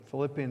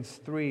Philippians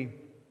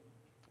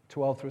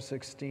 3:12 through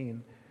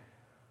 16.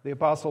 The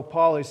Apostle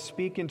Paul is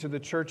speaking to the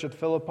church at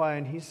Philippi,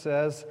 and he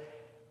says,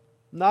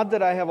 "Not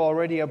that I have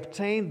already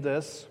obtained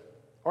this,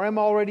 or am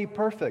already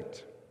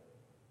perfect,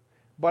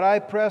 but I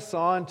press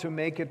on to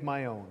make it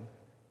my own,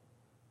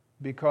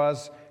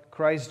 because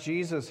Christ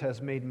Jesus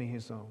has made me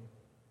His own.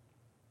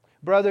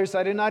 Brothers,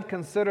 I do not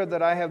consider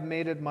that I have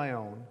made it my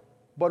own,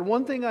 but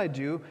one thing I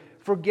do,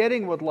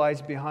 forgetting what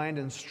lies behind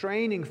and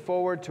straining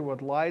forward to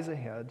what lies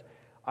ahead,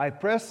 I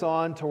press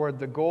on toward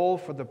the goal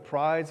for the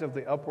prize of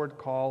the upward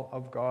call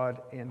of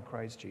God in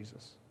Christ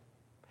Jesus.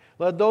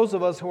 Let those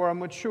of us who are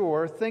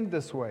mature think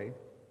this way.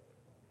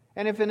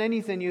 And if in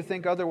anything you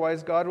think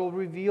otherwise, God will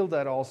reveal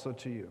that also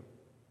to you.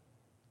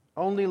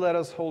 Only let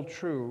us hold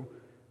true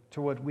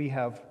to what we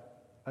have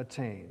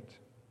attained."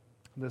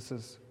 This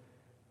is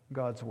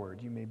God's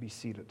word. You may be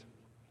seated.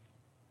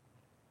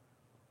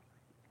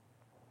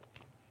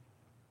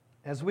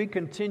 As we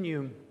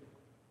continue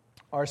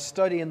our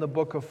study in the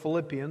book of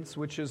Philippians,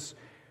 which is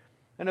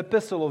an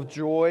epistle of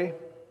joy,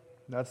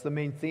 that's the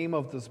main theme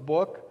of this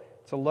book.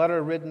 It's a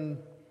letter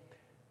written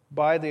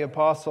by the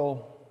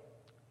Apostle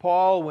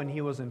Paul when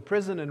he was in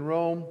prison in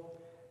Rome,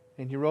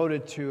 and he wrote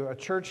it to a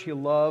church he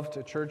loved,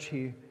 a church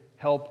he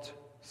helped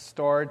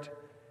start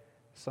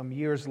some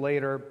years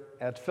later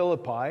at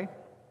Philippi.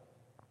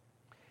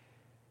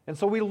 And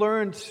so we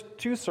learned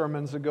 2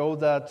 sermons ago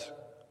that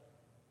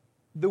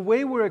the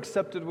way we're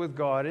accepted with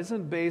God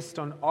isn't based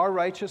on our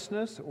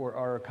righteousness or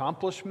our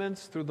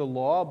accomplishments through the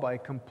law by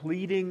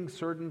completing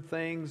certain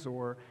things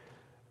or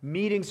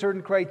meeting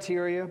certain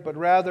criteria, but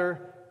rather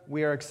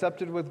we are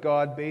accepted with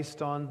God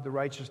based on the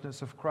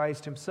righteousness of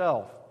Christ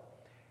Himself.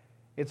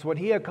 It's what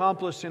He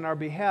accomplished in our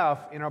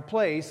behalf, in our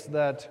place,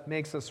 that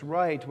makes us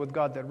right with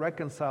God, that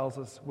reconciles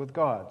us with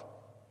God.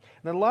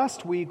 And then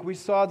last week we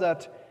saw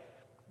that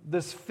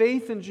this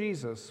faith in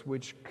Jesus,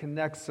 which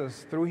connects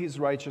us through His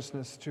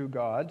righteousness to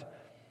God,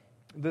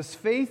 this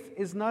faith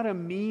is not a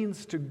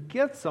means to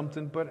get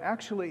something, but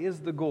actually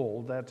is the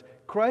goal. That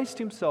Christ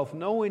Himself,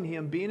 knowing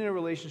Him, being in a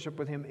relationship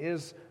with Him,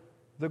 is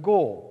the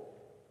goal.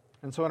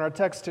 And so in our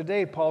text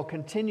today, Paul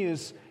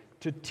continues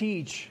to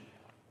teach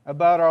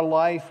about our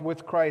life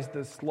with Christ,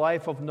 this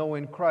life of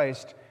knowing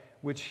Christ,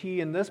 which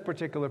he in this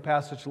particular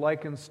passage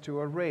likens to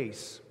a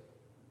race.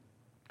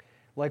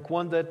 Like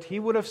one that he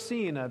would have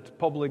seen at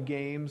public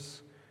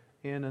games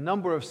in a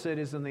number of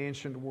cities in the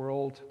ancient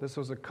world. This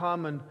was a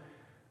common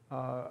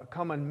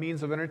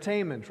means of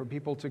entertainment for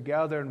people to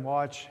gather and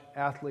watch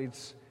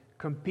athletes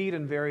compete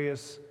in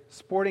various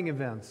sporting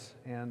events,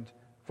 and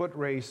foot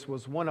race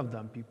was one of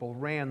them. People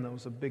ran. That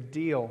was a big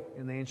deal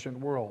in the ancient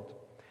world.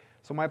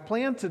 So my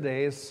plan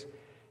today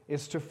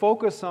is to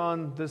focus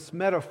on this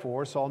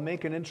metaphor. So I'll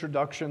make an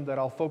introduction that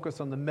I'll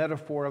focus on the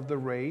metaphor of the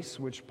race,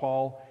 which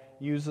Paul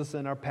uses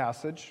in our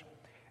passage.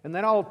 And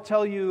then I'll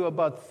tell you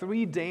about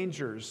 3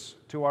 dangers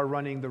to our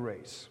running the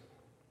race.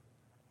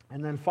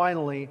 And then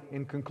finally,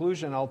 in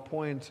conclusion, I'll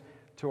point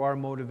to our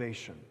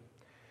motivation.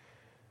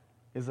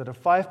 Is it a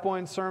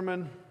 5-point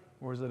sermon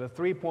or is it a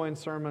 3-point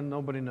sermon?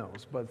 Nobody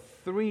knows. But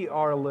 3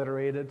 are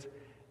alliterated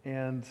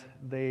and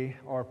they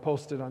are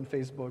posted on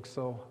Facebook,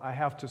 so I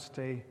have to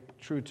stay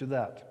true to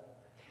that.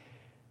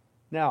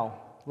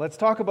 Now, let's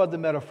talk about the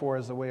metaphor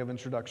as a way of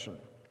introduction.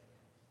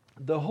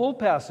 The whole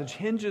passage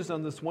hinges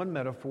on this one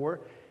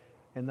metaphor,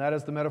 and that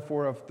is the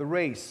metaphor of the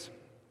race.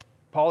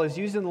 Paul is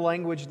using the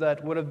language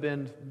that would have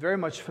been very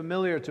much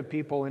familiar to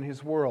people in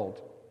his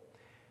world.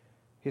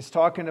 He's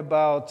talking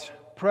about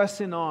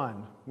pressing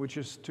on, which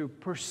is to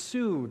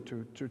pursue,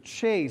 to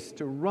chase,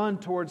 to run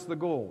towards the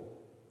goal.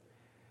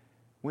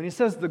 When he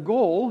says the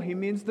goal, he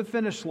means the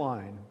finish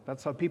line.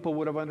 That's how people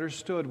would have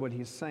understood what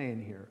he's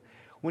saying here.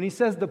 When he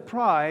says the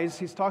prize,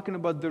 he's talking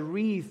about the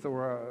wreath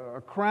or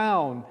a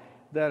crown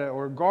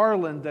or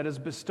garland that is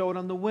bestowed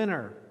on the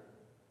winner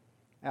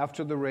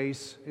after the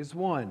race is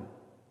won.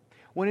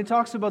 When he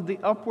talks about the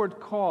upward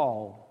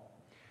call,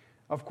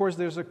 of course,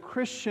 there's a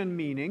Christian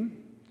meaning,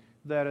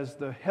 that is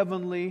the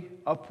heavenly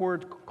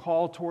upward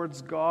call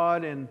towards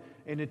God and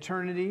in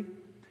eternity.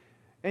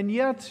 And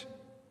yet,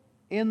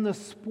 in the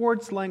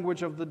sports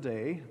language of the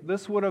day,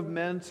 this would have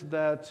meant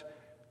that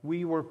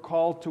we were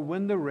called to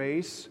win the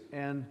race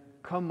and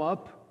come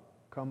up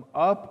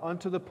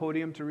onto the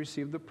podium to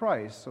receive the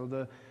prize. So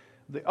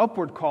the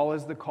upward call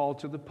is the call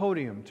to the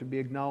podium, to be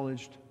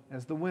acknowledged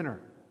as the winner.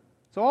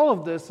 So all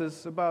of this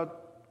is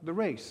about the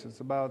race.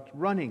 It's about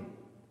running.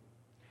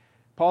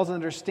 Paul's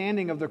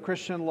understanding of the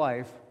Christian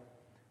life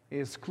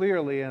is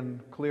clearly,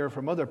 and clear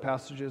from other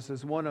passages,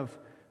 is one of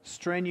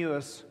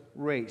strenuous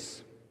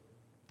race.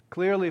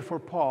 Clearly for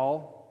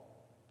Paul,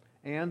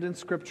 and in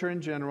Scripture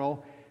in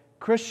general,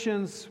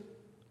 Christians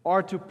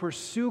are to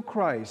pursue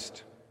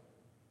Christ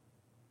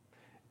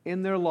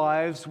in their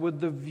lives with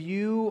the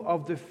view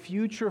of the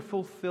future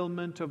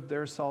fulfillment of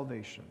their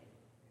salvation.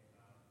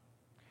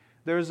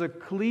 There's a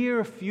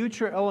clear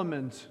future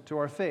element to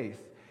our faith.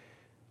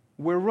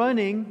 We're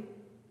running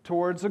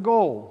towards a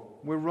goal.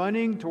 We're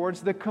running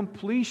towards the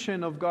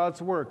completion of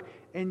God's work.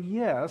 And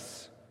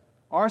yes,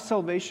 our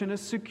salvation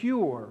is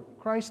secure.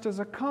 Christ has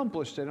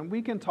accomplished it. And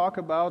we can talk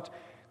about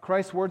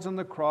Christ's words on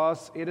the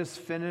cross, it is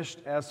finished,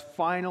 as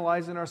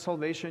finalizing our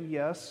salvation,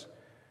 yes.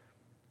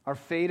 Our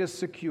fate is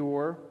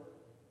secure.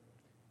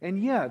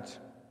 And yet,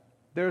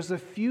 there's a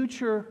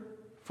future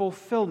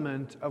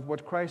fulfillment of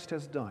what Christ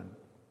has done.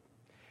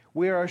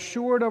 We are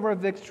assured of our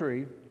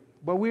victory,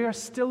 but we are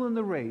still in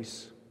the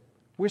race.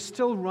 We're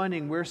still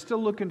running. We're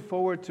still looking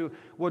forward to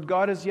what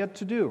God has yet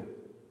to do.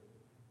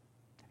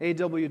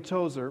 A.W.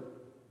 Tozer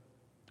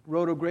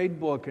wrote a great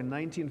book in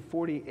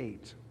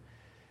 1948.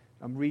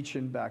 I'm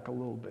reaching back a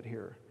little bit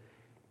here.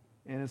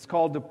 And it's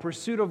called The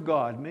Pursuit of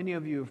God. Many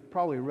of you have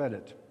probably read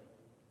it.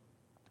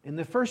 In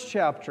the first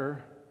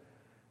chapter,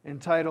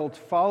 entitled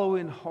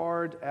Following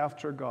Hard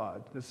After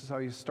God, this is how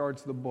he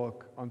starts the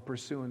book on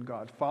pursuing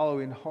God,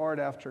 following hard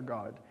after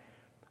God.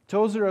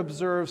 Tozer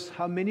observes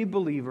how many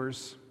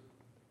believers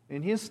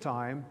in his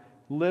time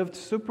lived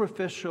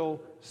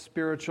superficial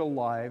spiritual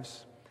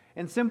lives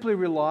and simply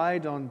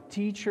relied on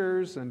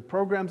teachers and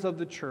programs of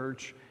the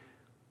church,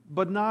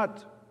 but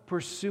not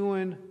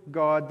pursuing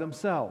God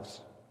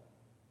themselves.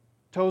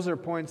 Tozer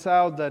points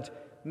out that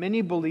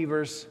many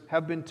believers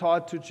have been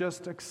taught to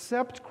just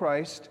accept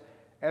Christ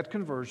at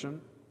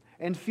conversion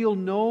and feel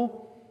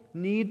no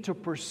need to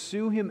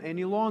pursue Him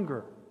any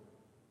longer.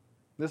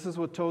 This is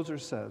what Tozer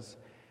says.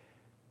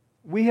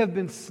 We have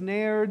been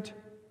snared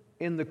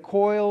in the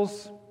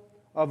coils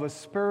of a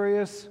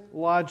spurious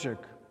logic,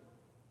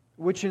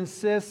 which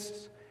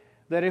insists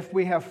that if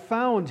we have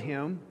found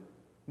Him,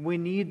 we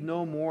need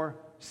no more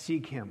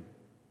seek Him.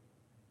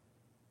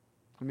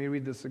 Let me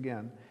read this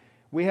again.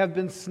 We have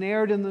been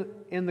snared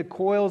in the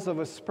coils of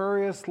a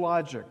spurious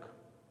logic,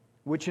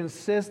 which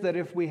insists that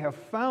if we have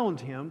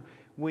found Him,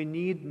 we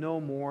need no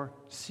more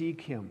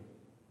seek Him.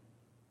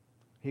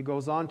 He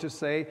goes on to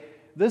say,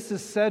 this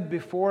is said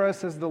before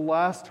us as the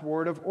last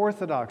word of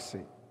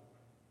orthodoxy.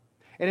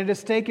 And it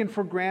is taken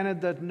for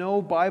granted that no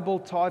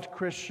Bible-taught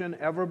Christian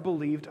ever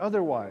believed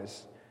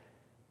otherwise.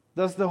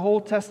 Thus, the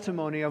whole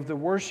testimony of the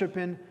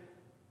worshiping,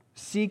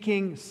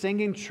 seeking,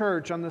 singing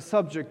church on the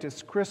subject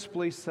is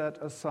crisply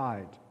set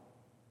aside.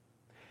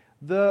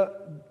 The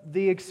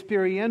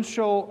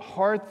experiential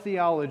heart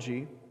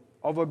theology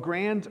of a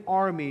grand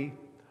army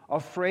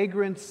of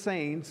fragrant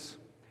saints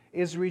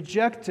is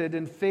rejected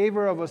in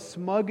favor of a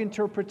smug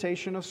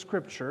interpretation of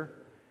Scripture,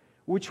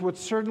 which would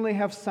certainly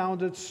have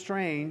sounded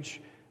strange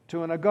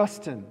to an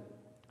Augustine,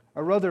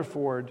 a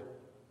Rutherford,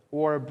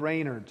 or a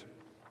Brainerd.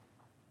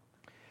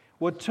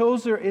 What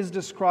Tozer is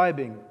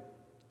describing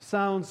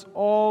sounds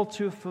all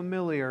too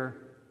familiar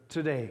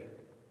today.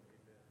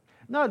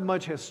 Not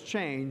much has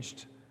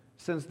changed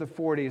since the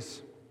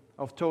 40s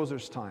of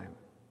Tozer's time.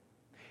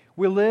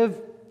 We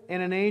live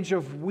in an age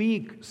of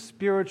weak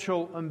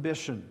spiritual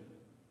ambition.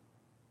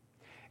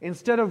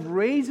 Instead of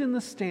raising the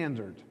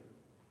standard,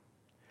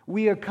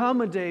 we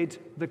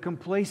accommodate the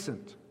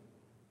complacent.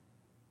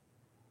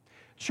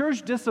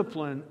 Church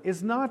discipline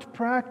is not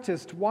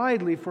practiced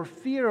widely for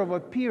fear of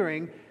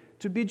appearing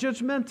to be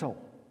judgmental.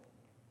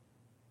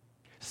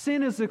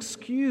 Sin is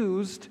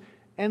excused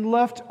and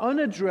left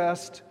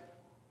unaddressed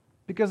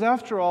because,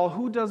 after all,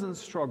 who doesn't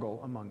struggle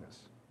among us?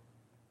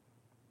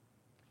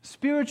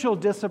 Spiritual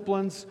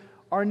disciplines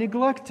are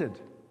neglected,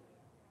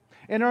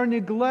 and our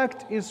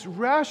neglect is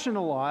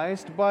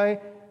rationalized by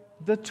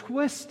the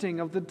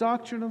twisting of the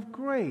doctrine of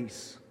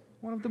grace,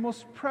 one of the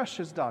most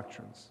precious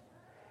doctrines.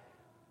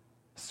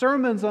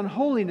 Sermons on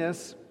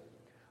holiness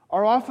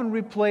are often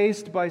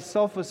replaced by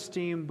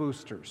self-esteem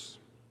boosters.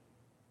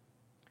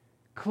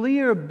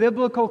 Clear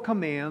biblical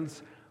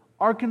commands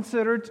are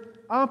considered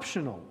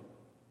optional.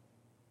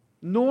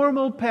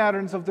 Normal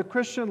patterns of the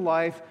Christian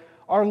life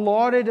are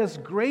lauded as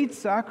great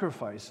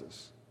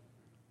sacrifices.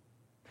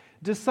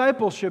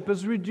 Discipleship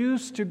is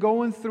reduced to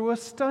going through a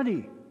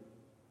study.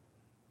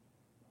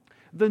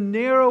 The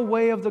narrow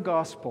way of the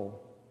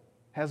gospel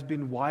has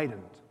been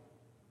widened.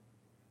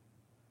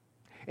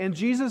 And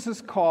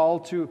Jesus' call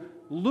to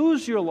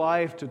lose your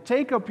life, to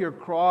take up your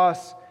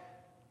cross,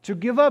 to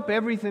give up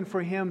everything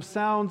for Him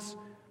sounds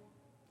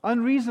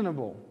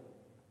unreasonable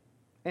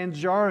and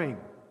jarring.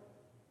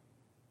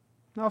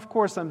 Now, of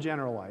course, I'm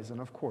generalizing,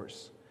 of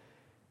course.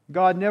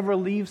 God never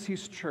leaves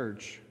His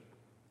church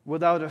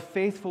without a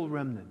faithful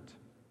remnant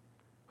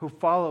who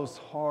follows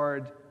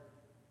hard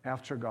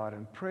after God.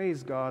 And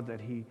praise God that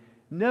He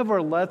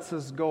never lets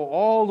us go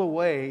all the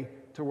way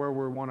to where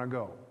we want to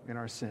go in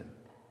our sin.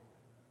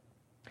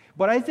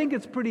 But I think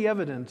it's pretty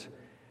evident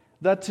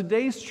that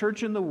today's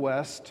church in the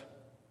West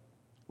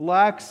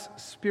lacks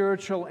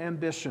spiritual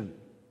ambition.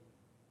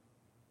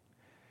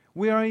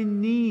 We are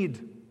in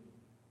need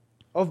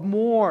of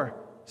more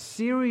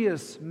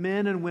serious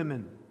men and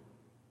women.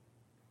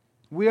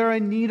 We are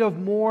in need of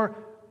more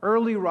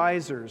early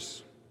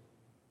risers,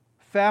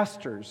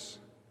 fasters,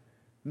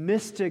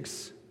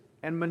 mystics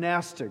and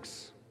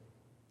monastics,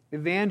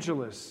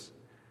 evangelists,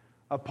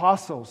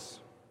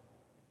 apostles,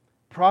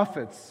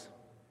 prophets,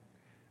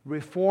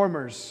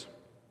 reformers,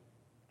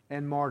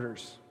 and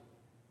martyrs.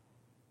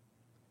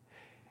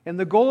 And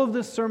the goal of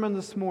this sermon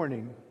this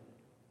morning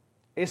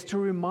is to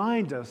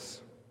remind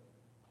us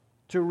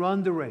to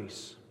run the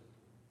race.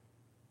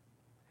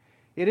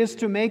 It is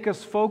to make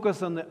us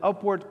focus on the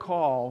upward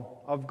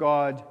call of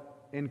God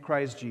in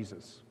Christ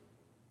Jesus.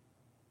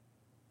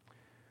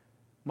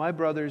 My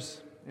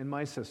brothers and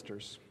my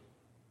sisters,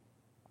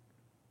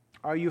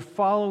 are you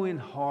following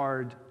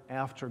hard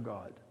after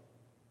God?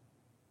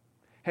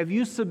 Have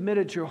you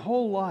submitted your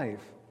whole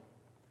life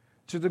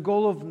to the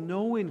goal of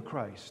knowing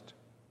Christ?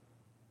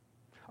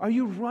 Are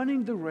you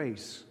running the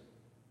race?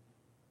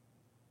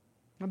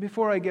 Now,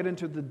 before I get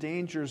into the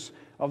dangers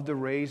of the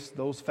race,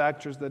 those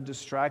factors that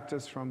distract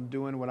us from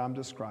doing what I'm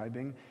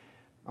describing,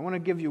 I want to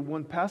give you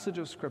one passage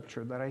of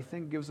Scripture that I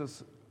think gives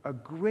us a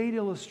great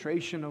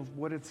illustration of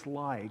what it's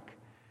like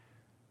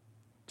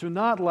to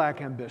not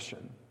lack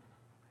ambition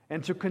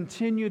and to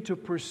continue to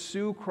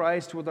pursue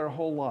Christ with our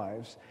whole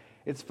lives.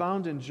 It's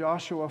found in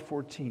Joshua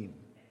 14.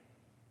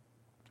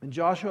 In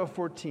Joshua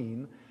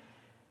 14,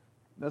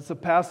 that's the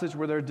passage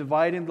where they're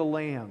dividing the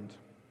land.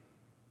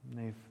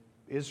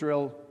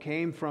 Israel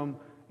came from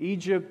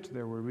Egypt.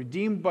 They were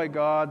redeemed by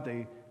God.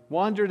 They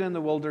wandered in the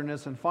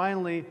wilderness, and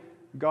finally,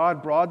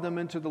 God brought them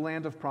into the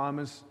land of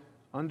promise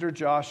under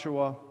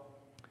Joshua,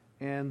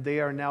 and they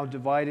are now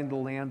dividing the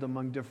land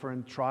among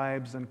different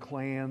tribes and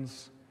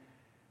clans.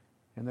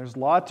 And there's a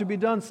lot to be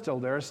done still.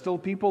 There are still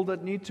people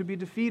that need to be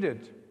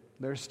defeated.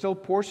 There are still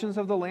portions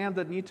of the land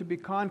that need to be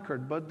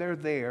conquered, but they're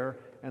there,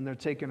 and they're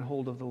taking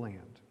hold of the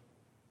land.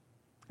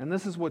 And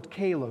this is what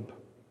Caleb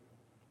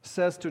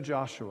says to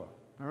Joshua.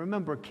 Now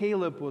remember,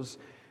 Caleb was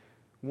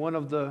one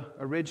of the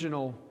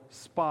original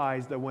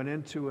spies that went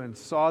into and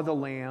saw the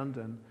land,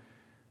 and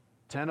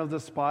 10 of the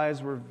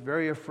spies were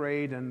very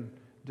afraid and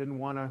didn't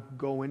want to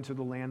go into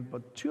the land,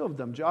 but 2 of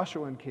them,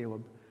 Joshua and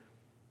Caleb,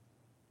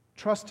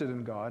 trusted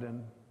in God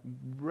and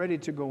ready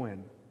to go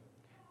in.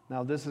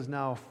 Now this is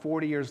now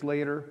 40 years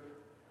later,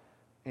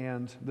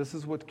 and this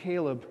is what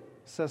Caleb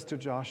says to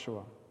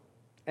Joshua.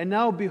 And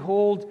now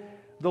behold,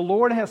 the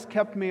Lord has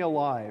kept me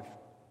alive,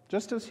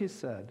 just as he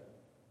said.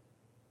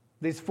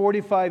 These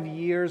 45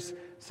 years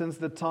since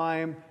the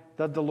time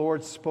that the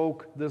Lord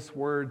spoke this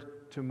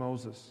word to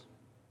Moses,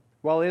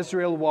 while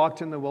Israel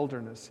walked in the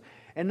wilderness.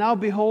 And now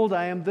behold,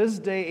 I am this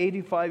day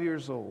 85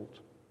 years old.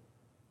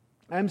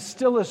 I am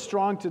still as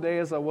strong today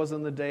as I was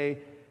in the day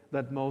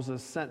that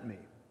Moses sent me.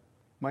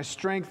 My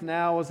strength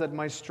now is as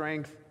my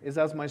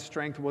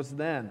strength was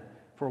then,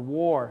 for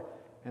war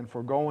and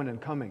for going and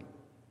coming.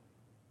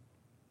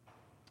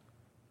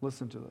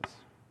 Listen to this.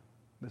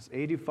 This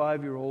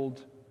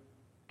 85-year-old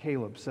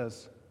Caleb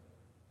says,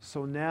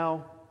 so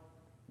now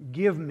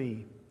give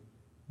me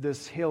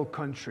this hill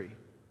country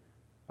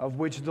of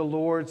which the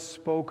Lord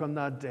spoke on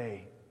that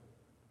day.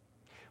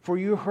 For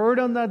you heard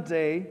on that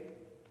day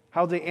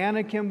how the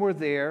Anakim were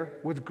there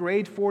with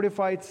great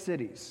fortified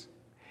cities.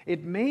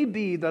 It may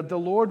be that the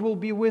Lord will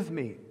be with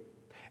me,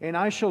 and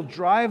I shall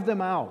drive them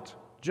out,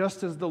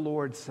 just as the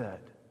Lord said.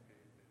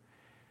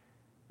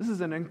 This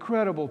is an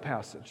incredible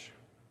passage.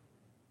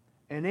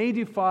 An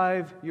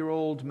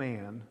 85-year-old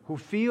man who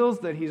feels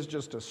that he's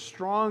just as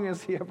strong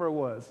as he ever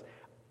was.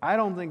 I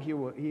don't think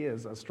he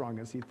is as strong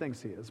as he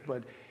thinks he is,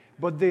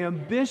 but the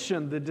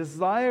ambition, the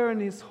desire in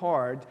his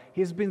heart,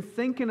 he's been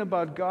thinking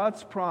about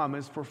God's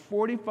promise for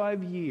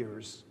 45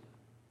 years.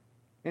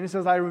 And he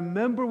says, I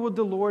remember what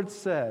the Lord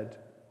said.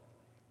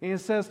 And he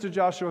says to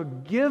Joshua,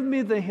 give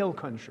me the hill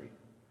country,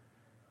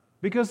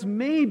 because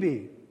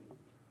maybe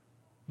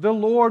the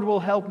Lord will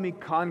help me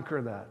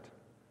conquer that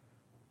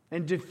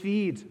and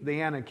defeat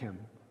the Anakim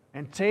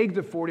and take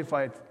the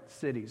fortified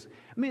cities.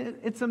 I mean,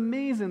 it's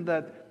amazing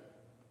that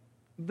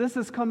this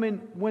is coming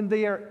when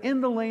they are in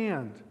the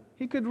land.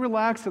 He could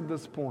relax at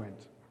this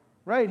point,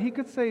 right? He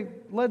could say,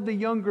 let the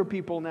younger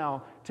people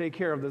now take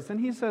care of this. And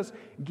he says,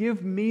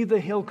 give me the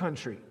hill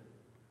country.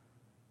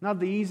 Not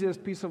the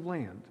easiest piece of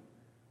land.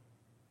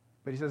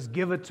 But he says,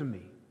 give it to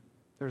me.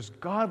 There's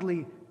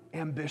godly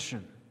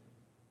ambition.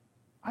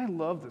 I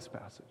love this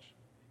passage.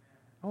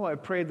 Oh, I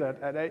pray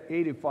that at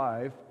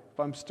 85, if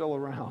I'm still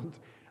around,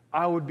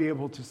 I would be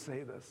able to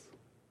say this.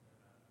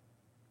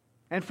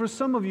 And for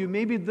some of you,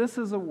 maybe this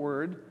is a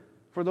word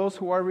for those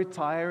who are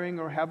retiring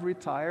or have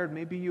retired.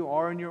 Maybe you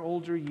are in your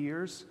older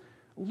years.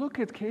 Look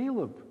at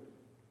Caleb.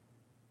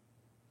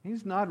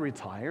 He's not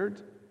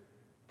retired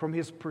from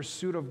his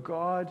pursuit of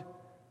God,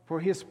 for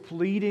his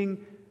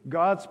pleading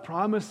God's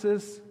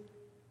promises.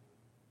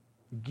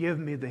 Give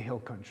me the hill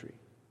country.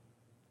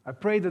 I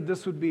pray that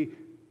this would be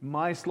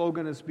my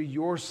slogan, this be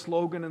your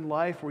slogan in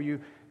life, where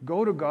you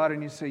go to God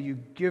and you say, you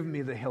give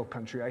me the hill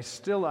country.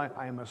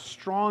 I am as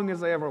strong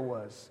as I ever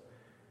was.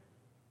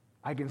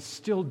 I can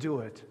still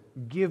do it.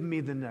 Give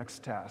me the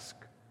next task.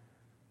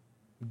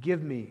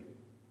 Give me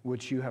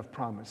what you have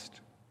promised.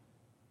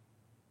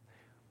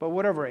 But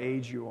whatever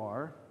age you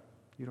are,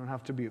 you don't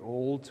have to be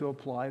old to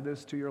apply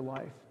this to your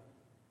life.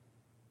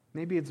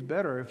 Maybe it's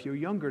better if you're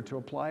younger to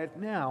apply it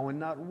now and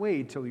not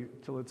wait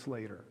till it's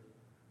later.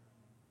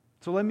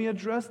 So let me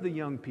address the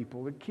young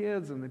people, the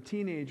kids and the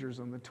teenagers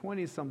and the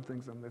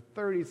 20-somethings and the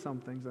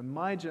 30-somethings and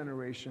my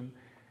generation.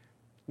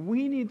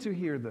 We need to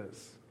hear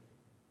this.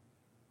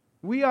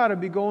 We ought to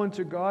be going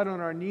to God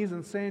on our knees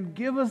and saying,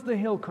 give us the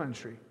hill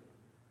country.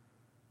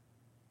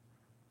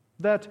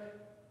 That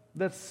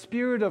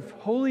spirit of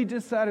holy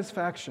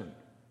dissatisfaction,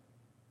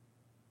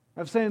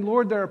 of saying,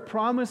 Lord, there are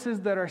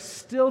promises that are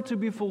still to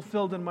be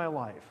fulfilled in my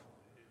life.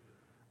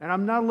 And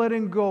I'm not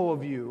letting go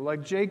of you,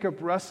 like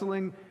Jacob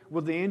wrestling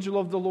with the angel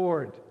of the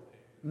Lord.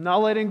 I'm not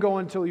letting go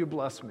until you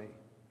bless me.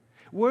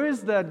 Where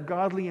is that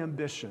godly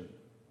ambition?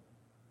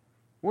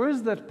 Where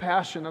is that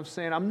passion of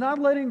saying, I'm not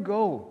letting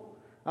go.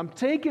 I'm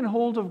taking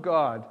hold of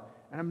God,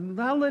 and I'm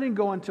not letting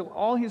go until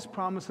all His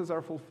promises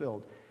are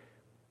fulfilled.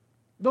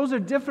 Those are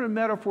different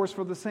metaphors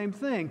for the same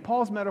thing.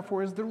 Paul's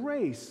metaphor is the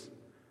race.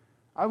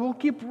 I will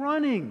keep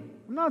running.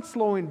 I'm not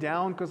slowing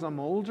down because I'm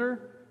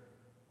older.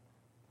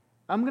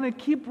 I'm going to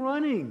keep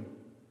running.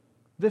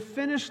 The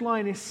finish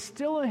line is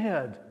still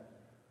ahead.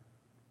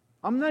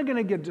 I'm not going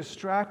to get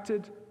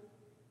distracted.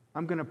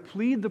 I'm going to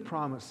plead the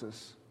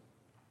promises.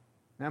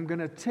 And I'm going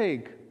to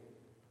take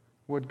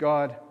what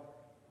God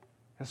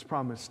has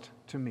promised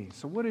to me.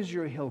 So what is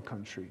your hill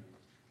country?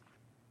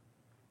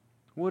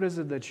 What is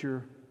it that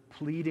you're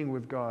pleading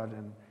with God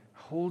and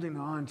holding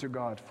on to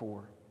God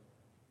for?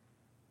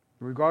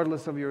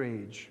 Regardless of your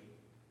age,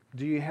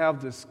 do you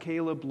have this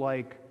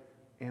Caleb-like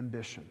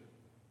ambition?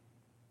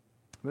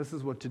 This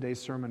is what today's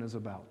sermon is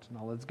about.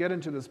 Now let's get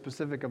into the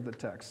specifics of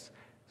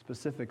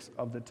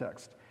the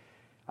text.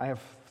 I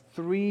have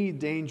 3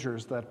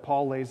 dangers that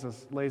Paul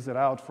lays it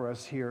out for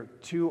us here.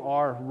 2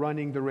 are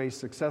running the race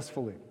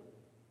successfully.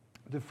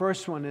 The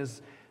first one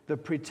is the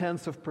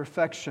pretense of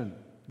perfection.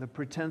 The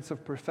pretense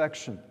of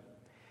perfection.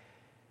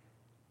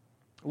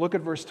 Look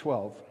at verse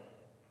 12.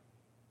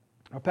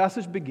 Our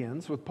passage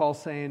begins with Paul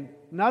saying,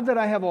 not that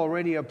I have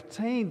already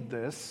obtained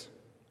this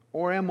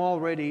or am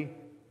already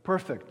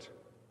perfect.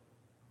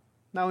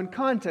 Now in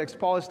context,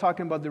 Paul is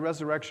talking about the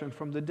resurrection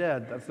from the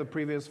dead. That's the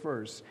previous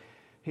verse.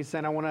 He's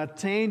saying, I want to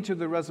attain to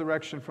the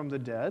resurrection from the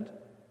dead.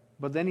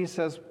 But then he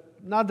says,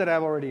 not that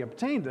I've already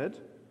obtained it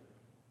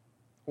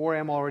or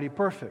am already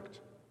perfect.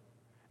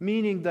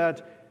 Meaning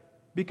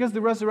that because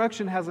the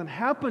resurrection hasn't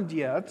happened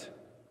yet,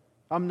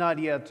 I'm not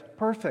yet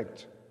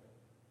perfect.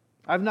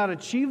 I've not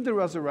achieved the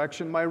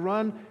resurrection.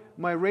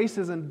 My race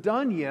isn't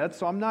done yet,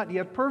 so I'm not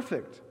yet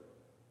perfect.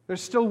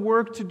 There's still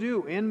work to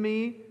do in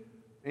me,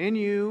 in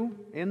you,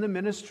 in the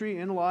ministry,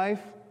 in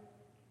life.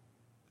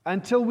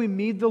 Until we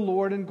meet the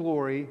Lord in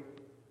glory,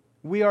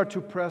 we are to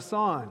press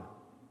on,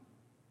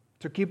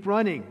 to keep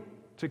running,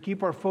 to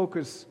keep our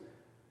focus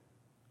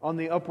on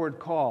the upward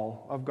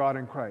call of God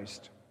in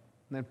Christ.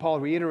 And then Paul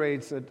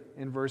reiterates it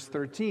in verse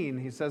 13.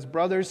 He says,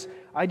 brothers,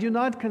 I do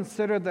not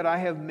consider that I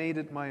have made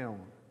it my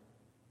own.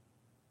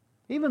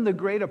 Even the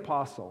great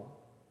apostle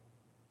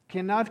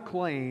cannot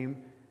claim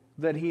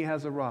that he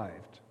has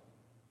arrived.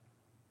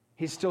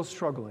 He's still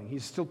struggling.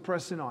 He's still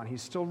pressing on.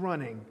 He's still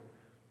running.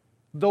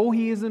 Though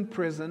he is in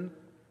prison,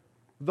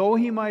 though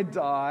he might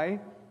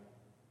die,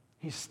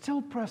 he's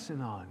still pressing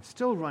on,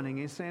 still running.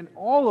 He's saying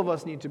all of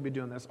us need to be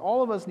doing this.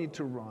 All of us need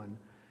to run.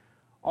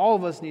 All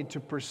of us need to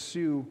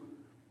pursue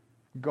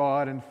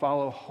God and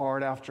follow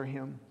hard after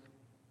Him.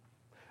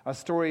 A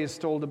story is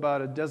told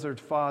about a desert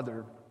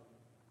father.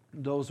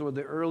 Those were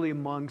the early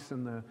monks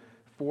in the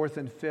 4th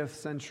and 5th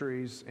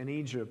centuries in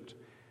Egypt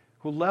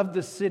who left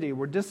the city,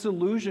 were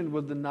disillusioned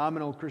with the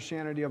nominal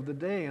Christianity of the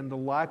day and the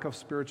lack of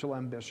spiritual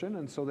ambition.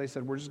 And so they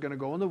said, we're just going to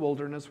go in the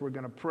wilderness, we're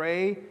going to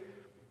pray,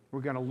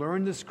 we're going to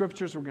learn the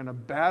scriptures, we're going to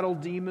battle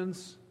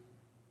demons.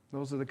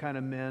 Those are the kind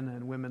of men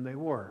and women they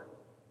were.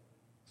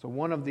 So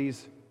one of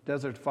these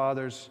desert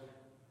fathers,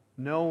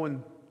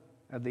 known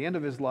at the end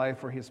of his life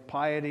for his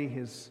piety,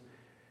 his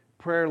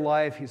prayer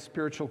life, his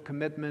spiritual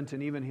commitment,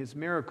 and even his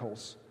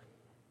miracles.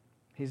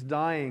 He's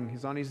dying.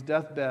 He's on his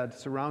deathbed,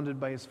 surrounded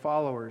by his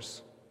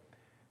followers.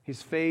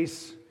 His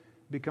face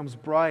becomes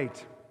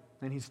bright,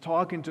 and he's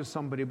talking to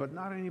somebody, but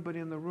not anybody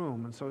in the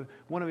room. And so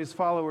one of his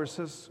followers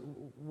says,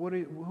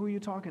 who are you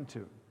talking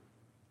to?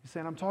 He's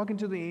saying, I'm talking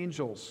to the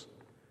angels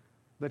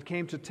that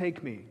came to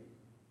take me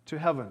to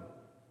heaven.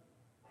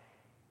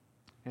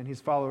 And his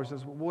follower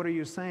says, what are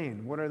you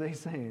saying? What are they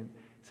saying?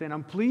 He's saying,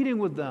 I'm pleading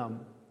with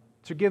them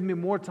to give me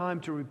more time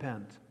to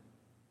repent.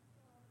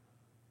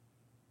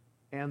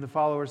 And the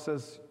follower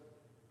says,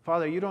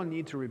 Father, you don't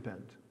need to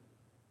repent.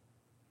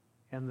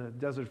 And the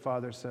desert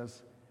father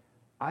says,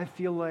 I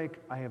feel like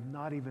I have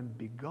not even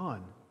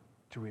begun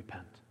to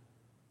repent.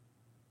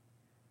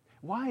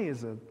 Why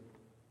is it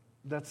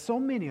that so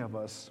many of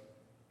us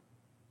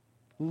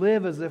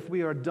live as if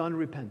we are done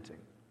repenting,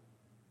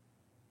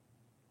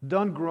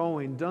 done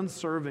growing, done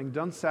serving,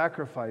 done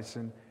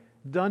sacrificing,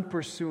 done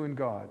pursuing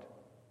God?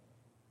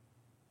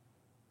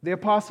 The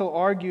apostle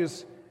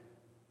argues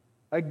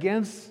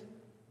against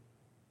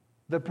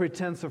the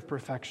pretense of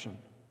perfection.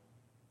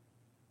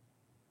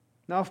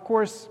 Now, of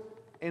course,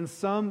 in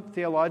some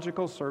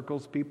theological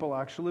circles, people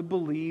actually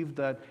believe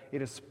that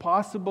it is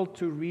possible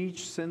to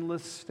reach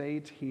sinless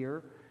state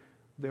here.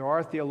 There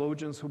are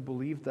theologians who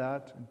believe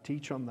that and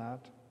teach on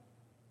that.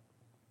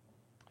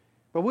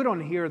 But we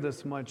don't hear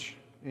this much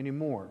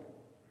anymore.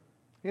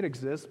 It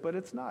exists, but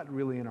it's not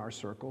really in our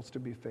circles, to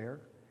be fair.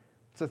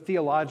 It's a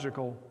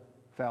theological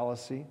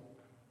fallacy.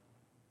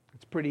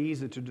 It's pretty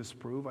easy to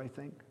disprove, I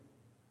think.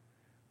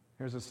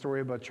 Here's a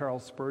story about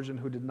Charles Spurgeon,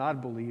 who did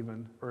not believe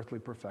in earthly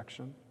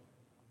perfection.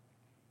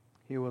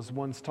 He was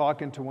once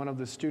talking to one of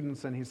the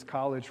students in his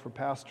college for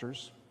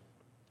pastors,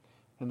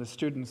 and the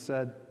student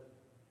said,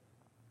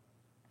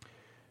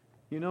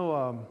 "You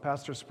know,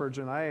 Pastor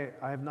Spurgeon, I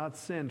have not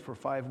sinned for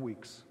 5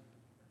 weeks.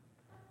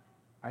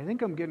 I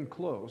think I'm getting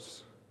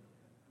close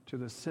to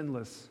the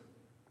sinless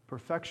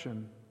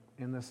perfection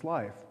in this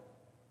life."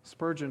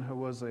 Spurgeon, who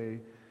was a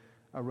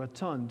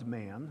rotund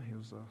man, he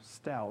was a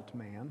stout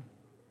man,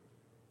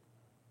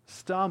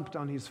 stomped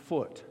on his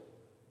foot.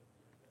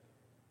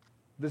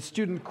 The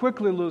student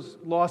quickly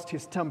lost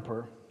his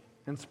temper,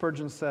 and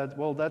Spurgeon said,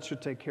 "Well, that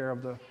should take care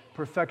of the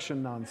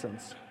perfection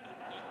nonsense."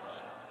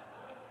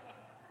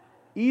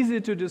 Easy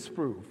to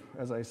disprove,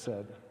 as I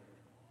said.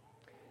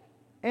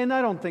 And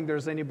I don't think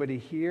there's anybody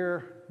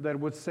here that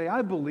would say,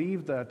 "I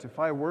believe that if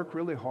I work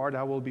really hard,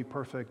 I will be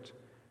perfect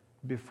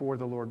before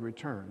the Lord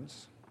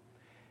returns."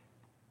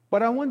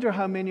 But I wonder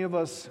how many of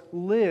us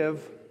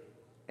live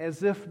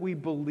as if we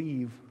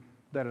believe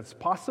that it's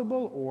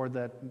possible, or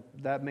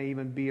that may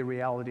even be a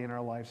reality in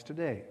our lives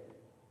today.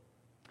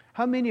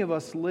 How many of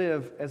us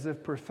live as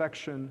if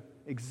perfection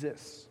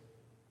exists?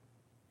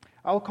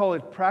 I'll call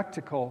it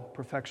practical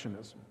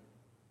perfectionism.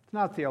 It's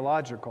not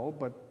theological,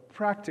 but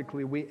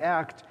practically we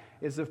act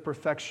as if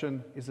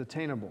perfection is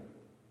attainable.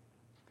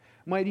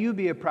 Might you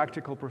be a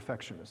practical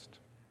perfectionist?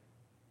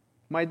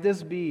 Might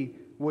this be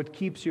what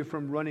keeps you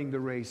from running the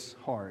race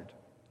hard?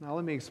 Now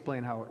let me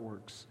explain how it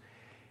works.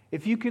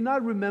 If you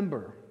cannot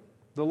remember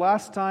the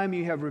last time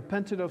you have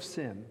repented of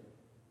sin,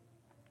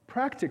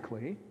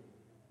 practically,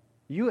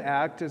 you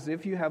act as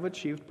if you have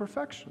achieved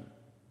perfection,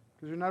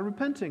 because you're not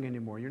repenting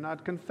anymore. You're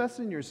not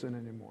confessing your sin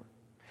anymore.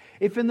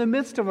 If in the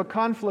midst of a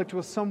conflict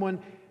with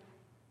someone,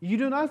 you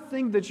do not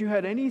think that you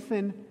had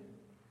anything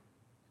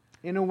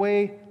in a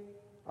way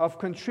of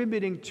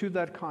contributing to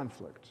that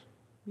conflict,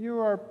 you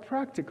are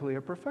practically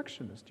a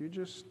perfectionist. You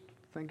just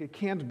think it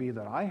can't be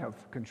that I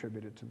have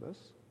contributed to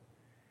this.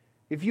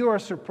 If you are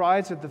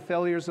surprised at the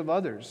failures of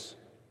others,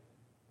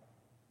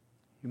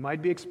 you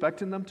might be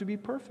expecting them to be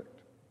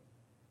perfect.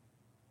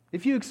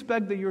 If you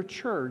expect that your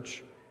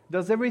church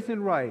does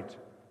everything right,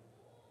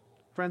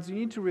 friends, you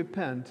need to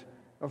repent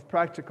of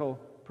practical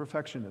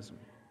perfectionism.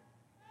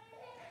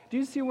 Do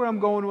you see where I'm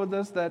going with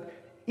this? That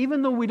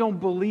even though we don't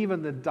believe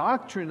in the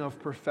doctrine of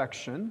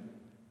perfection,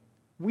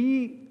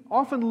 we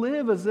often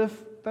live as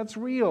if that's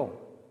real.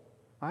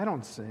 I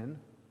don't sin.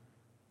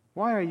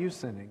 Why are you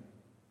sinning?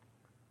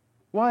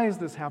 Why is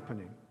this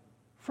happening?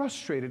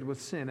 Frustrated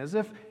with sin, as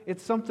if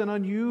it's something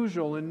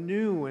unusual and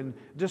new and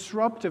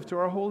disruptive to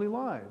our holy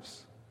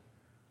lives.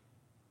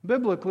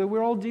 Biblically,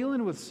 we're all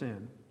dealing with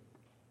sin.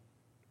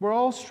 We're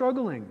all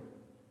struggling.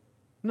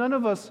 None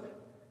of us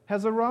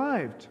has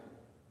arrived.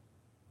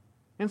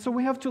 And so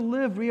we have to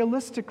live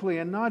realistically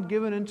and not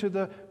given into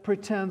the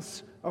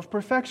pretense of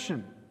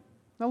perfection.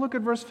 Now look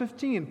at verse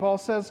 15. Paul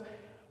says,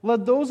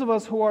 "Let those of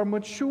us who are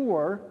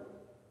mature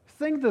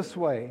think this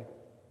way,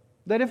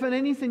 that if in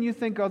anything you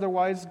think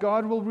otherwise,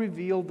 God will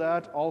reveal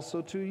that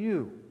also to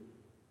you."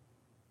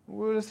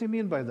 What does he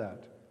mean by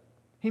that?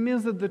 He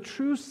means that the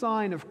true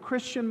sign of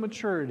Christian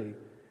maturity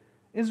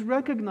is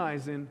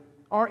recognizing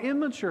our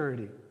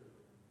immaturity.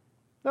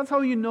 That's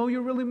how you know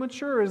you're really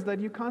mature, is that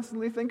you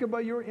constantly think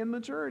about your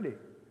immaturity.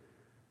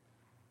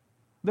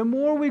 The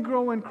more we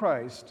grow in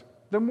Christ,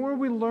 the more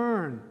we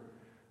learn,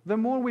 the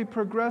more we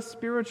progress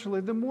spiritually,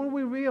 the more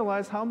we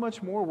realize how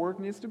much more work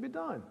needs to be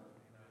done.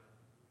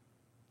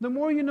 The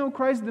more you know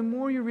Christ, the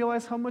more you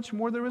realize how much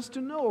more there is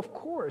to know. Of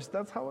course,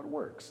 that's how it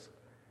works.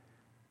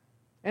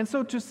 And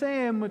so to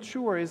say I am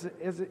mature is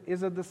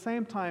at the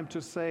same time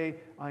to say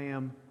I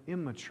am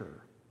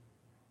immature.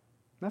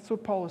 That's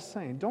what Paul is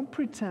saying. Don't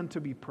pretend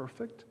to be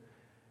perfect.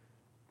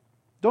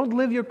 Don't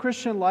live your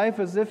Christian life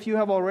as if you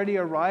have already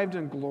arrived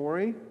in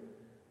glory.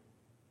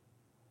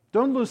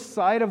 Don't lose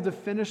sight of the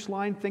finish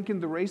line thinking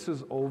the race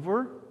is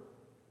over.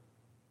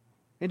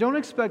 And don't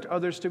expect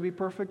others to be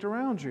perfect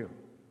around you.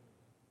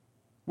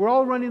 We're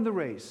all running the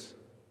race.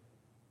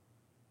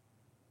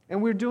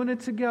 And we're doing it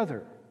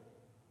together.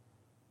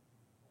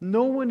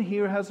 No one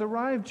here has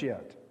arrived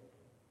yet.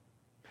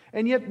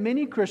 And yet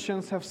many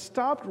Christians have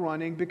stopped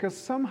running because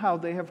somehow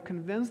they have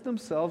convinced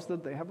themselves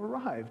that they have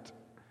arrived.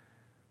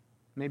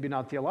 Maybe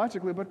not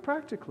theologically, but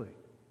practically.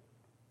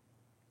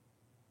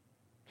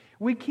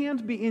 We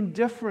can't be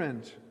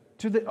indifferent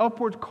to the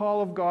upward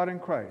call of God in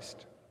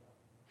Christ.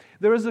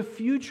 There is a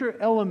future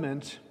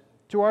element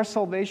to our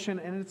salvation,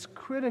 and it's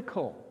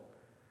critical.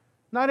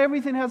 Not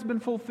everything has been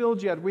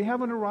fulfilled yet. We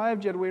haven't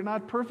arrived yet. We're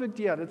not perfect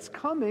yet. It's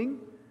coming,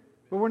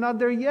 but we're not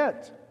there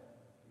yet.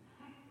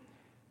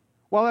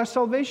 While our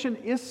salvation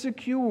is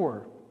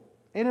secure,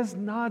 it has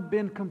not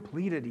been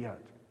completed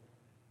yet.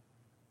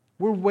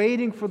 We're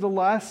waiting for the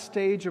last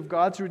stage of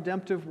God's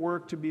redemptive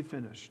work to be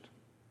finished.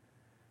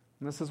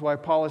 And this is why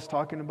Paul is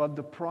talking about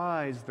the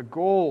prize, the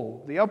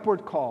goal, the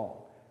upward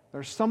call.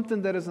 There's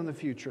something that is in the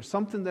future,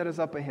 something that is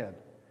up ahead.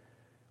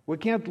 We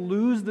can't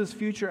lose this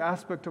future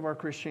aspect of our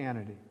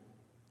Christianity.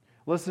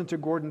 Listen to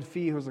Gordon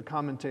Fee, who's a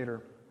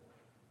commentator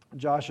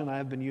Josh and I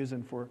have been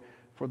using for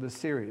this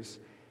series.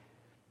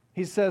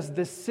 He says,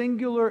 "The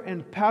singular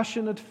and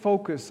passionate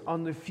focus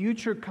on the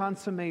future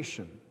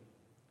consummation,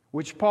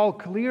 which Paul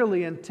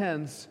clearly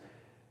intends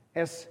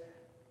as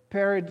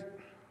paradigmatic.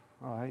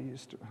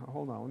 Is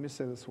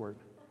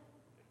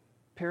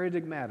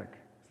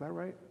that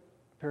right?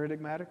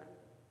 Paradigmatic?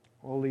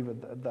 We'll leave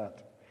it at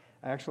that.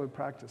 I actually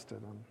practiced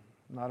it.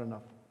 Not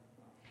enough.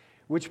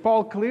 Which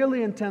Paul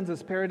clearly intends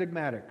as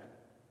paradigmatic,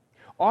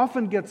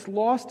 often gets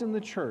lost in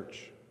the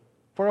church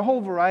for a whole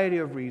variety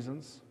of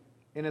reasons.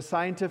 In a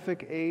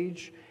scientific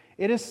age,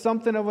 it is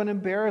something of an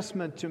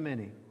embarrassment to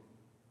many.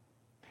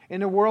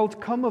 In a world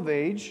come of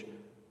age,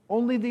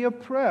 only the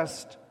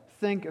oppressed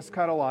think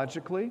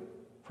eschatologically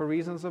for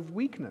reasons of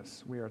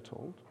weakness, we are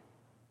told.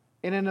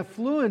 In an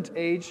affluent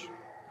age,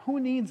 who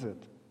needs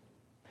it?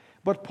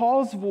 But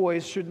Paul's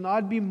voice should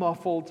not be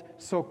muffled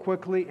so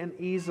quickly and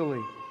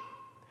easily.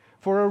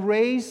 For a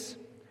race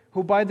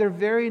who by their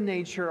very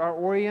nature are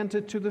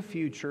oriented to the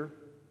future,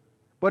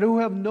 but who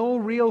have no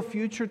real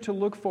future to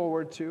look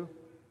forward to,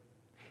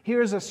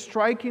 here is a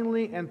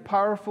strikingly and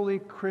powerfully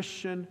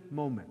Christian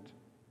moment.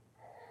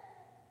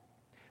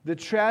 The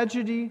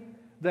tragedy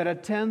that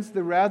attends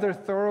the rather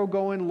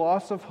thoroughgoing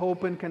loss of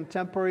hope in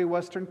contemporary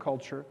Western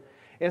culture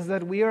is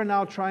that we are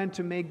now trying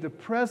to make the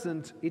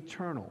present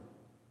eternal.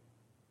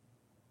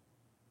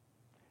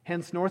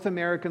 Hence, North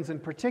Americans in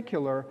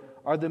particular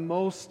are the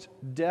most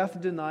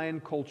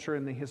death-denying culture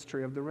in the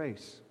history of the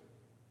race.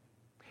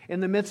 In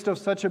the midst of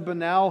such a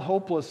banal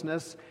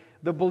hopelessness,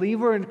 the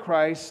believer in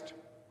Christ,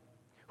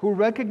 who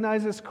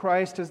recognizes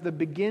Christ as the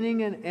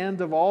beginning and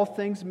end of all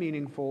things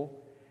meaningful,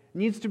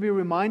 needs to be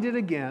reminded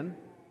again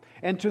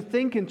and to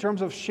think in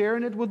terms of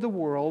sharing it with the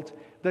world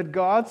that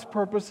God's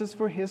purposes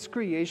for His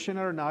creation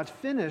are not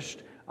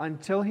finished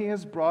until He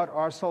has brought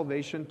our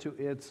salvation to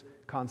its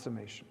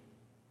consummation.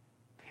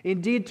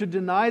 Indeed, to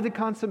deny the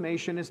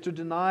consummation is to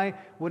deny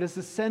what is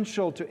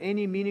essential to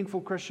any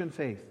meaningful Christian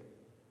faith.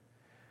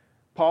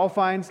 Paul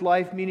finds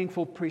life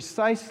meaningful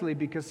precisely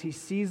because he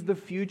sees the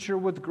future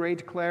with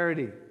great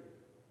clarity.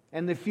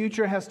 And the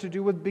future has to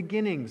do with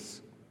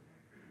beginnings,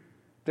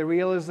 the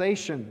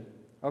realization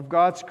of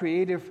God's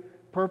creative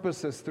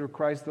purposes through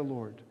Christ the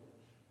Lord.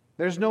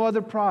 There's no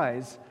other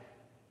prize.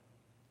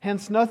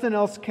 Hence, nothing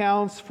else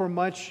counts for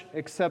much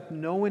except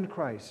knowing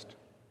Christ,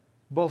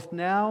 both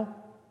now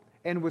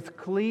and with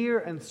clear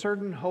and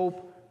certain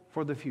hope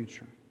for the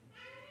future.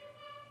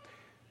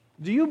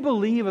 Do you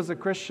believe as a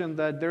Christian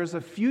that there's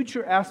a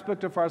future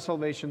aspect of our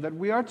salvation, that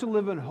we are to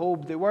live in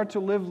hope, that we are to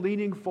live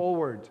leaning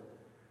forward,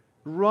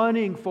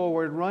 running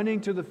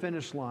to the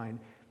finish line?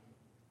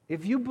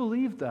 If you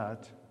believe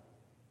that,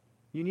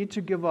 you need to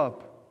give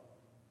up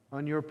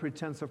on your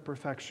pretense of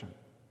perfection.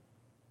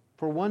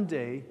 For one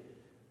day,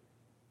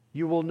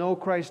 you will know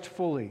Christ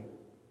fully,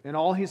 and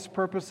all His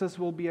purposes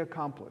will be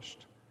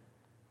accomplished.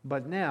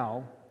 But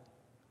now,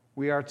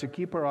 we are to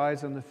keep our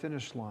eyes on the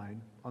finish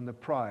line, on the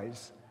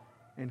prize,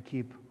 and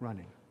keep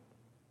running.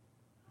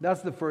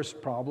 That's the first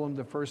problem.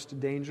 The first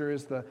danger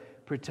is the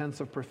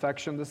pretense of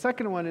perfection. The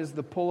second one is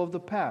the pull of the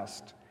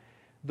past.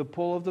 The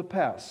pull of the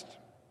past.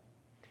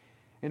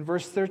 In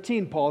verse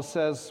 13, Paul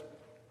says,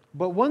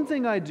 "But one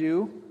thing I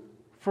do,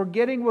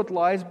 forgetting what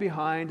lies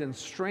behind and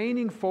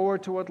straining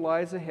forward to what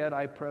lies ahead,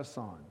 I press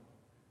on."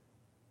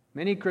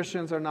 Many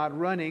Christians are not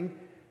running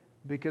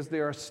because they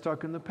are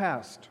stuck in the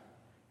past.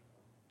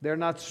 They're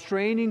not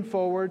straining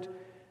forward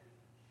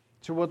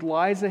to what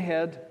lies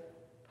ahead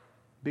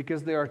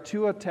because they are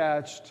too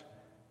attached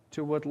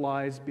to what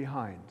lies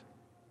behind.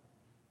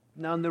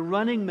 Now, in the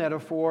running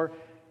metaphor,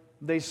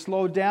 they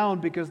slow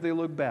down because they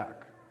look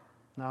back.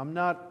 Now, I'm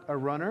not a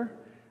runner.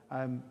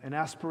 I'm an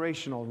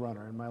aspirational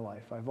runner in my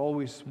life. I've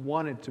always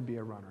wanted to be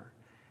a runner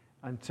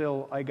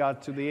until I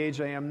got to the age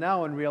I am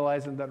now and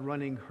realizing that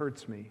running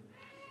hurts me.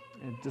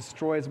 It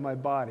destroys my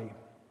body.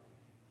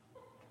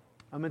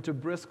 I'm into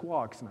brisk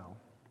walks now.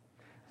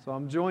 So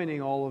I'm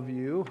joining all of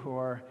you who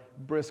are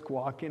brisk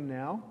walking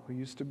now, who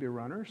used to be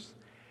runners.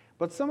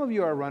 But some of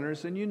you are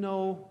runners and you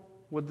know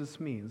what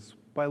this means.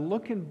 By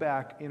looking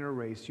back in a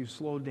race, you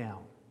slow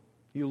down.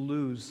 You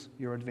lose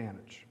your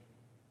advantage.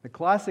 The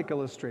classic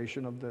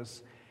illustration of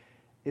this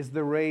is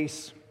the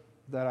race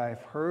that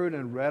I've heard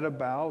and read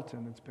about,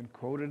 and it's been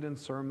quoted in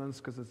sermons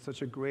because it's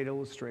such a great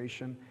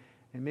illustration.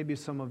 And maybe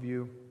some of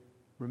you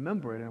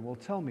remember it and will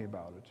tell me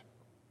about it.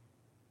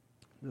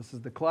 This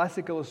is the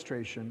classic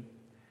illustration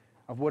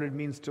of what it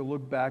means to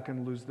look back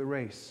and lose the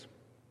race.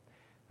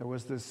 There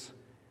was this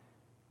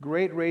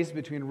great race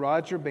between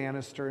Roger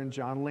Bannister and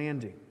John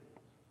Landing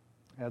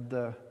at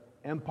the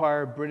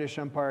British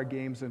Empire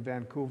Games in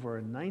Vancouver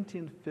in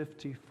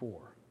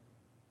 1954.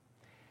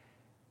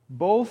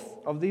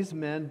 Both of these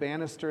men,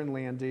 Bannister and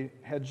Landing,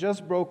 had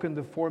just broken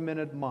the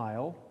 4-minute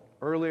mile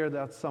earlier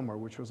that summer,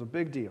 which was a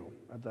big deal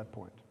at that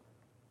point.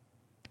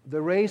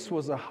 The race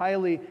was a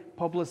highly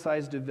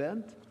publicized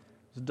event.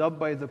 It was dubbed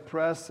by the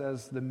press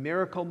as the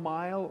Miracle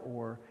Mile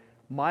or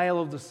Mile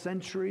of the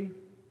Century.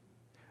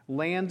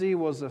 Landy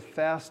was a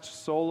fast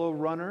solo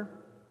runner.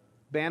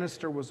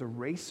 Bannister was a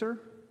racer.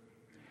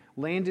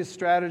 Landy's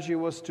strategy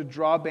was to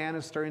draw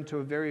Bannister into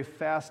a very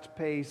fast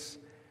pace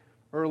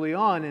early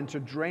on and to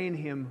drain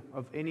him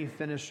of any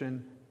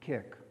finishing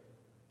kick.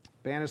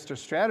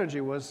 Bannister's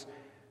strategy was,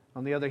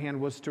 on the other hand,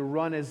 was to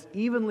run as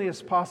evenly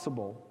as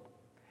possible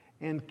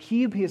and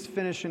keep his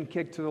finishing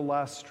kick to the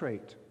last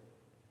straight.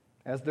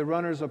 As the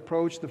runners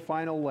approached the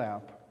final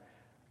lap,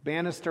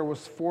 Bannister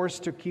was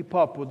forced to keep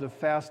up with the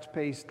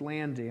fast-paced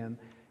Landy and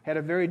had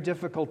a very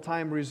difficult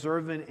time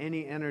reserving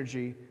any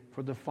energy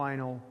for the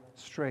final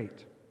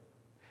straight.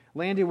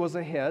 Landy was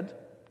ahead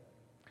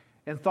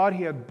and thought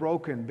he had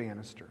broken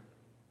Bannister.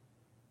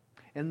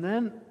 And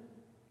then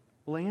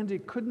Landy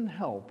couldn't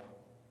help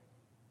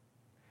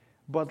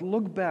but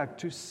look back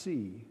to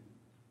see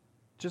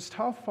just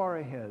how far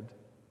ahead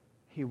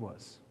he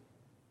was.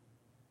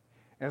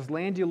 As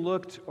Landy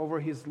looked over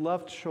his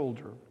left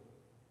shoulder,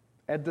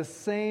 at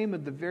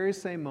the very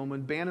same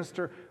moment,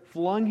 Bannister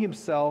flung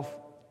himself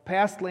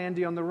past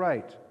Landy on the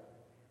right.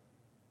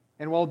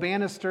 And while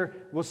Bannister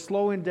was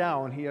slowing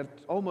down, he had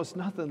almost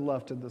nothing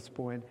left at this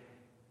point,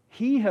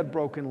 he had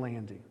broken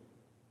Landy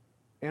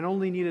and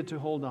only needed to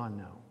hold on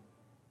now.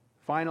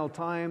 Final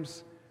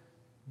times,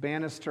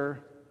 Bannister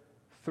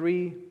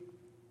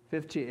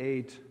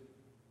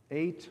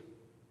 3:58.8,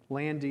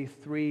 Landy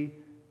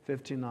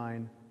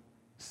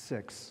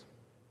 3:59.6.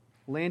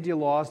 Landy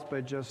lost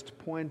by just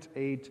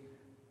 0.8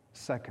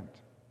 second.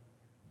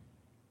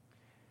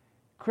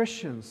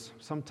 Christians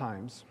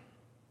sometimes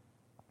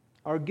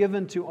are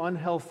given to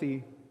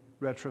unhealthy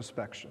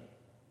retrospection.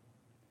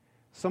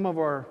 Some of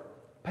our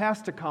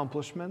past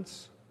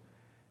accomplishments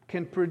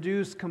can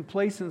produce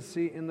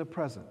complacency in the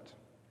present.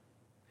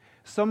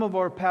 Some of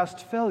our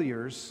past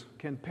failures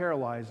can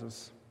paralyze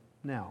us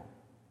now.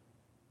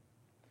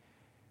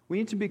 We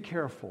need to be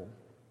careful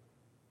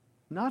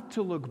not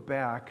to look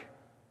back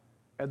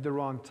at the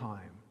wrong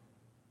time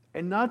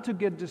and not to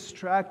get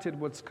distracted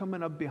what's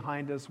coming up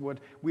behind us, what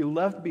we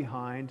left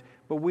behind,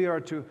 but we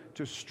are to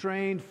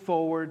strain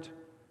forward,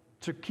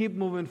 to keep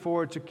moving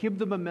forward, to keep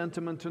the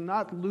momentum and to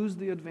not lose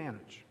the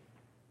advantage.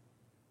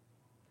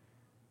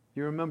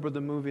 You remember the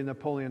movie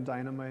Napoleon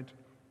Dynamite?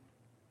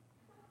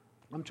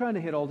 I'm trying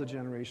to hit all the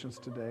generations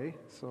today,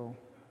 so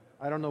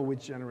I don't know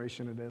which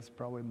generation it is,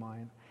 probably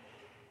mine.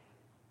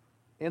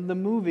 In the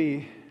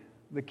movie,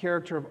 the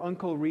character of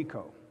Uncle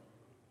Rico,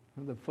 one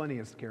of the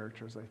funniest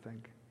characters, I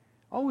think,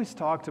 always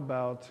talked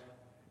about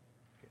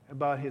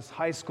his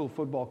high school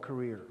football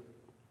career.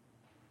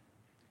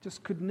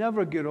 Just could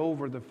never get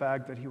over the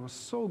fact that he was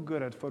so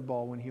good at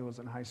football when he was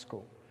in high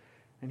school.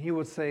 And he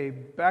would say,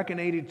 back in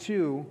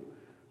 '82,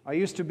 I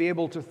used to be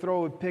able to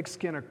throw a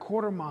pigskin a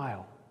quarter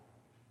mile.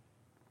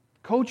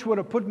 Coach would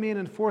have put me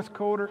in fourth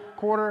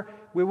quarter,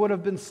 we would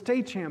have been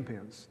state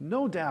champions.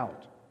 No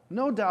doubt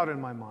in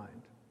my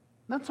mind.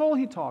 That's all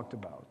he talked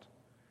about.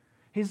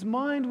 His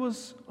mind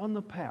was on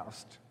the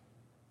past.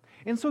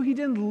 And so he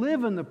didn't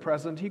live in the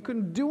present. He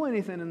couldn't do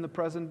anything in the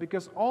present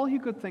because all he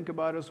could think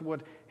about is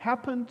what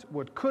happened,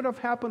 what could have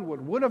happened,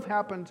 what would have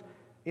happened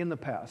in the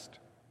past.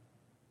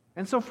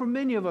 And so for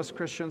many of us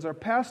Christians, our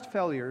past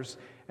failures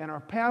and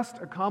our past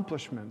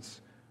accomplishments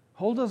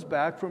hold us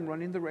back from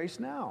running the race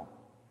now.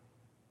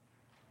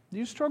 Do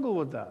you struggle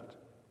with that?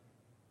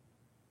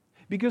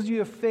 Because you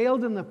have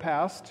failed in the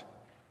past,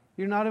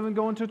 you're not even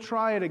going to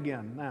try it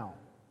again now.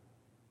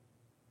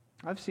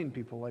 I've seen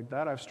people like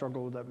that. I've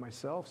struggled with that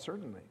myself,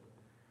 certainly.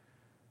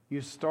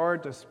 You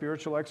start a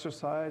spiritual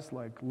exercise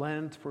like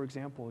Lent, for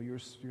example. You're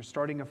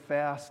starting a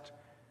fast,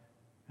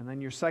 and then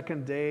your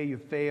second day you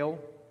fail,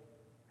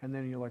 and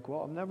then you're like,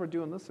 well, I'm never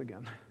doing this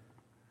again.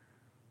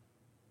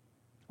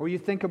 Or you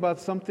think about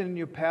something in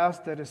your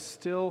past that is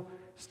still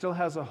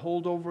has a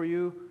hold over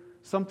you,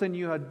 something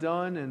you had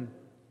done, and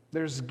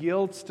there's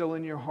guilt still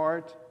in your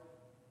heart.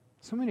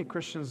 So many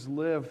Christians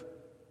live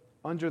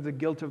under the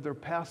guilt of their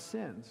past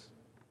sins.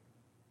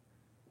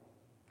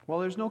 Well,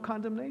 there's no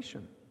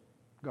condemnation,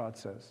 God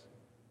says,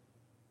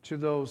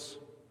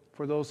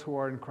 for those who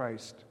are in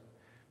Christ.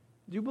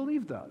 Do you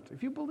believe that?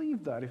 If you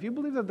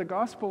believe that the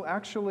gospel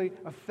actually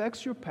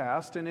affects your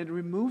past and it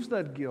removes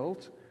that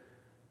guilt,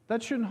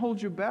 that shouldn't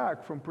hold you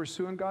back from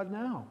pursuing God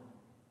now.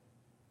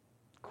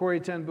 Corrie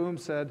ten Boom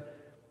said,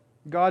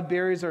 God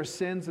buries our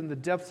sins in the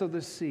depths of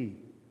the sea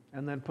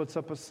and then puts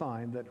up a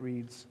sign that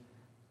reads,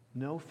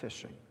 no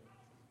fishing.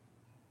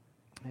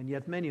 And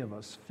yet many of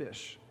us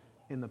fish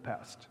in the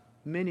past.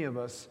 Many of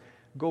us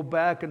go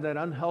back in that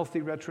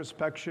unhealthy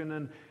retrospection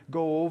and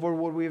go over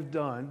what we've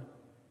done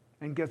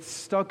and get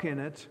stuck in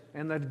it,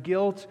 and that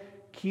guilt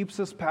keeps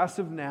us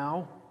passive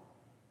now.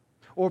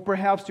 Or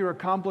perhaps your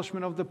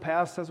accomplishment of the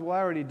past says, well,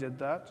 I already did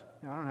that.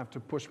 I don't have to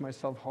push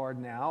myself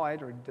hard now. I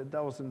already did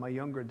that. Was in my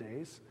younger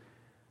days.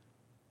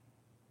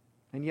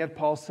 And yet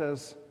Paul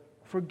says,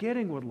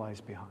 forgetting what lies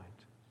behind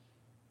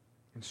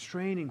and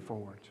straining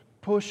forward,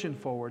 pushing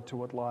forward to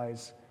what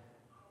lies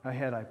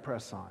ahead, I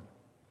press on.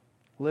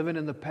 Living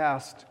in the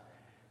past,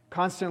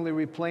 constantly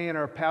replaying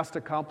our past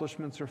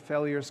accomplishments or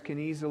failures can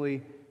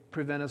easily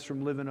prevent us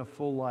from living a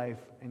full life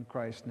in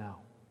Christ now.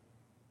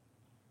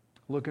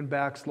 Looking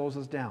back slows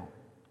us down.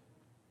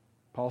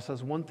 Paul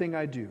says, one thing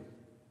I do,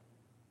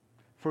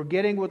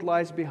 forgetting what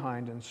lies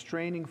behind and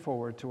straining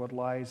forward to what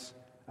lies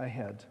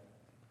ahead,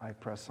 I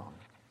press on.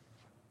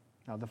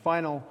 Now, the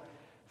final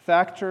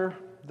factor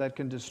that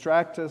can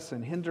distract us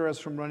and hinder us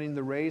from running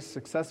the race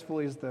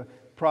successfully is the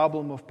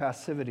problem of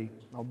passivity.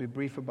 I'll be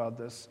brief about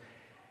this.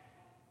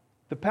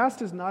 The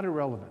past is not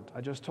irrelevant. I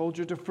just told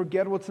you to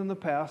forget what's in the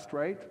past,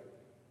 right?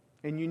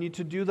 And you need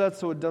to do that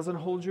so it doesn't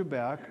hold you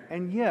back.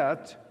 And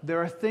yet,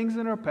 there are things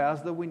in our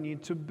past that we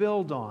need to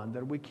build on,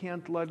 that we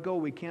can't let go.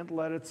 We can't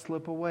let it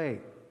slip away.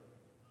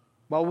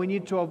 While we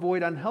need to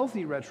avoid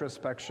unhealthy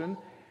retrospection,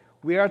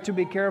 we are to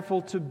be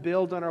careful to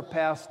build on our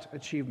past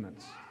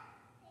achievements.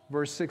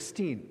 Verse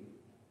 16.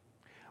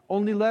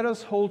 Only let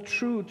us hold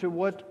true to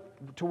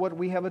what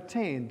we have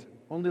attained.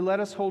 Only let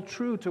us hold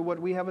true to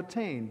what we have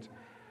attained.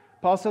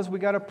 Paul says we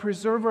got to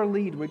preserve our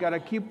lead. We got to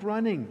keep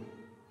running.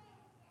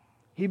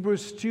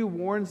 Hebrews 2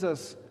 warns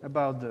us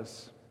about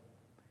this.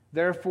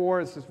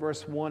 Therefore, this is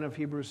verse 1 of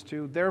Hebrews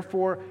 2,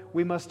 therefore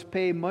we must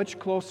pay much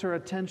closer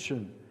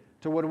attention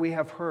to what we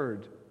have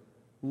heard,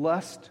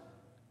 lest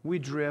we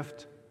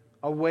drift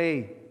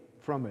away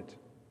from it.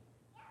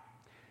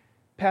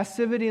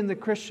 Passivity in the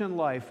Christian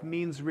life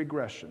means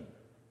regression.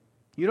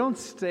 You don't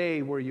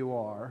stay where you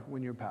are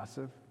when you're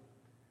passive.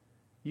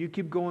 You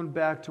keep going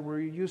back to where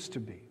you used to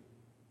be.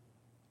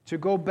 To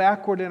go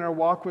backward in our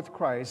walk with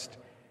Christ,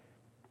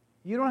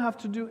 you don't have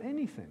to do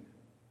anything.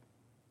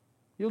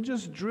 You'll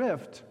just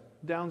drift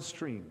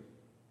downstream.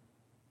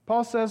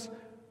 Paul says,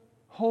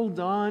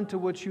 hold on to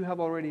what you have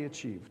already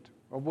achieved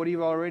or what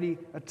you've already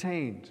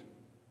attained.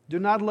 Do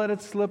not let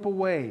it slip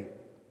away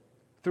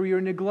through your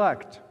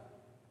neglect.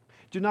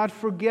 Do not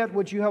forget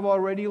what you have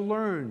already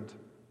learned.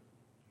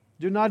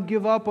 Do not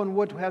give up on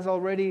what has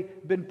already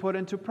been put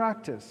into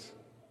practice.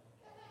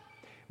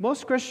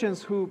 Most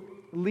Christians who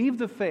leave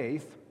the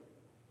faith,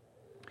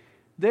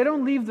 they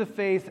don't leave the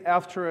faith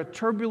after a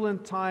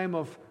turbulent time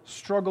of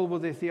struggle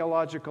with a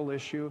theological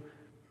issue,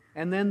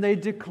 and then they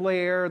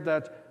declare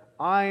that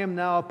I am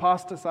now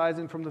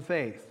apostatizing from the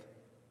faith.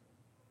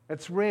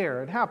 It's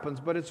rare. It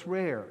happens, but it's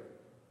rare.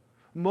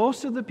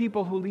 Most of the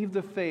people who leave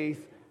the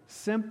faith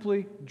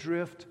simply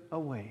drift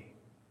away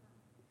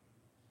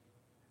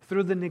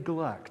through the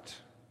neglect,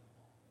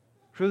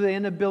 through the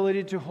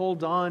inability to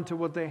hold on to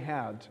what they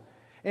had.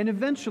 And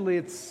eventually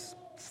it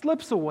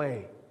slips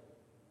away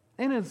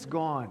and it's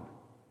gone.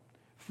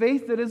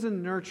 Faith that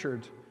isn't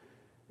nurtured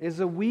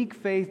is a weak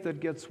faith that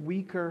gets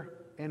weaker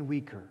and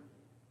weaker.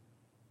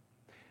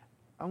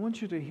 I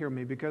want you to hear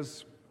me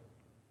because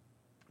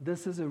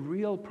this is a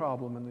real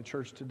problem in the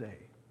church today.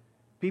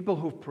 People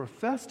who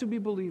profess to be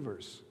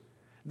believers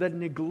that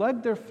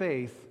neglect their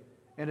faith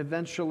and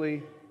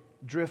eventually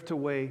drift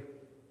away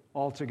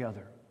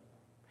altogether.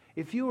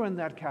 If you are in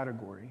that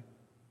category,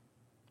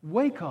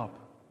 wake up.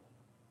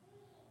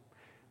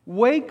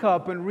 Wake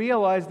up and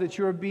realize that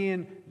you're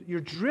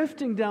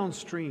drifting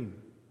downstream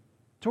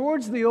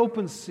towards the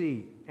open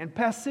sea, and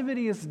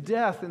passivity is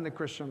death in the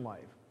Christian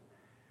life.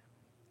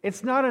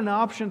 It's not an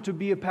option to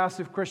be a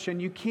passive Christian.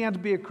 You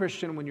can't be a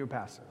Christian when you're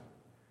passive.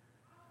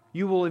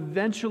 You will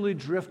eventually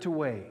drift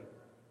away.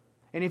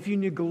 And if you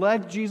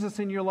neglect Jesus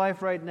in your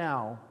life right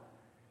now,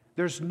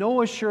 there's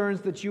no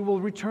assurance that you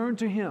will return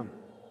to Him.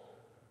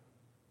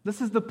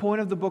 This is the point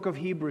of the book of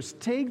Hebrews.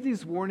 Take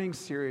these warnings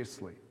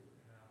seriously.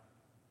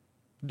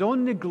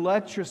 Don't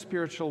neglect your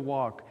spiritual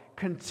walk.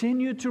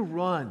 Continue to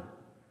run.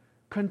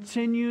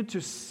 Continue to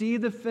see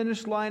the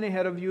finish line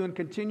ahead of you and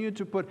continue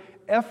to put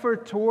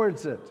effort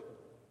towards it.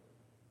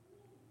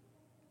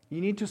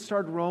 You need to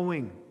start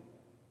rowing.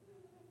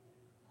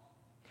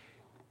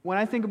 When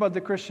I think about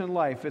the Christian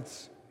life,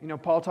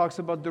 Paul talks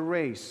about the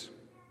race.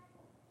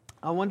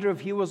 I wonder if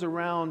he was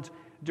around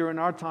during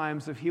our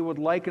times, if he would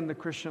liken the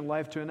Christian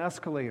life to an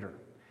escalator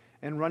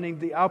and running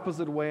the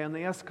opposite way on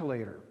the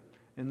escalator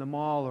in the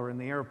mall or in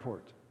the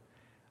airport.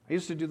 I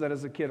used to do that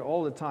as a kid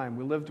all the time.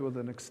 We lived with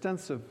an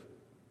extensive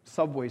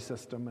subway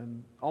system,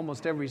 and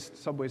almost every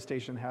subway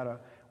station had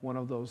one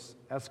of those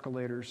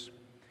escalators.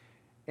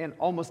 And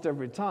almost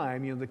every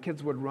time, the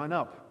kids would run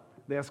up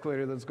the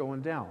escalator that's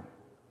going down,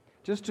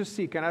 just to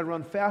see, can I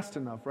run fast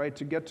enough, right,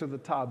 to get to the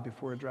top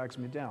before it drags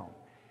me down?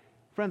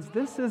 Friends,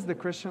 this is the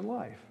Christian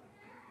life.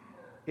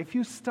 If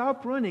you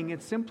stop running,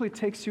 it simply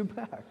takes you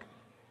back.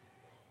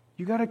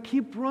 You got to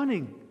keep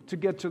running to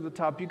get to the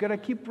top. You got to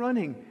keep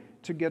running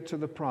to get to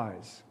the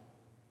prize.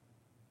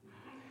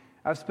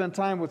 I've spent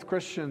time with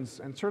Christians,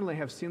 and certainly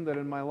have seen that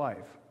in my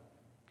life,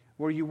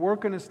 where you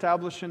work on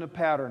establishing a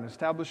pattern,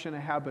 establishing a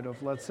habit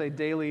of, let's say,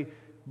 daily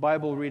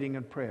Bible reading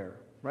and prayer,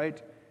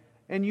 right?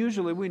 And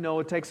usually we know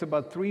it takes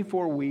about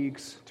 3-4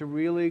 weeks to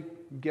really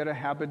get a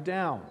habit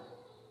down.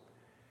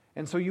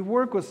 And so you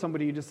work with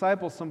somebody, you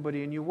disciple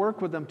somebody, and you work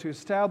with them to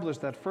establish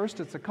that. First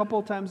it's a couple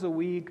times a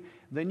week,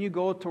 then you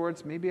go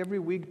towards maybe every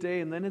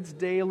weekday, and then it's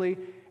daily.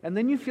 And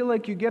then you feel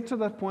like you get to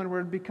that point where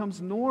it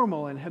becomes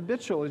normal and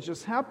habitual. It's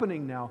just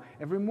happening now.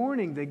 Every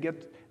morning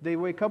they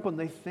wake up and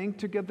they think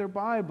to get their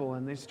Bible,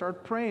 and they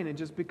start praying. It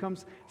just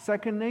becomes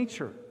second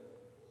nature.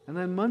 And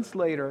then months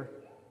later,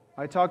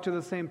 I talked to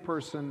the same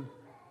person,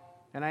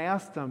 and I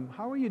asked them,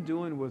 how are you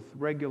doing with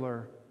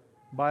regular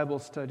Bible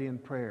study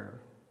and prayer?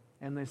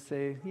 And they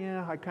say,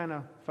 yeah, I kind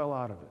of fell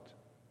out of it.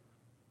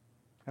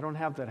 I don't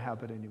have that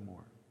habit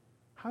anymore.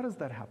 How does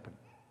that happen?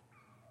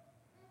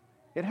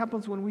 It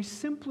happens when we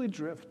simply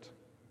drift.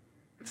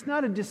 It's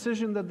not a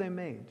decision that they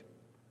made.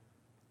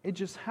 It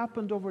just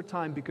happened over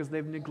time because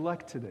they've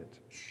neglected it,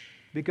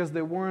 because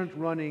they weren't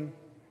running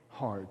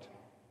hard.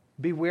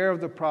 Beware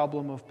of the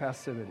problem of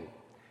passivity.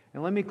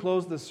 And let me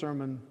close this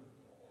sermon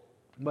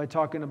by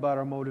talking about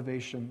our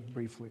motivation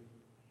briefly.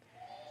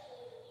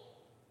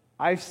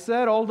 I've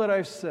said all that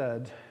I've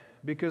said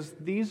because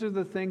these are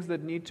the things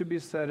that need to be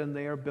said, and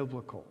they are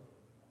biblical.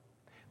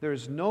 There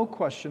is no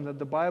question that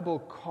the Bible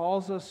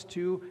calls us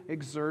to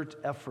exert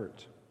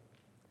effort.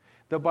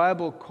 The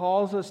Bible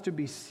calls us to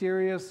be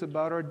serious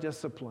about our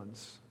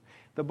disciplines.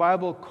 The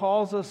Bible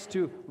calls us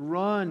to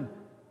run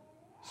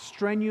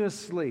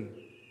strenuously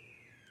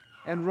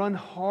and run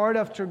hard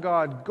after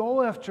God.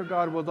 Go after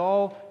God with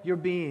all your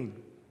being.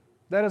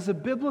 That is a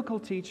biblical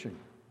teaching.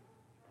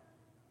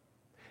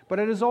 But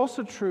it is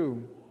also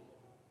true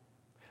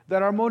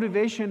that our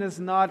motivation is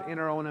not in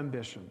our own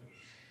ambition.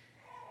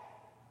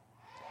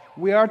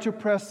 We are to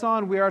press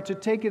on. We are to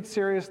take it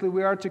seriously.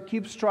 We are to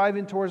keep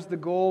striving towards the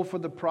goal for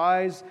the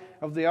prize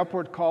of the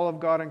upward call of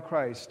God in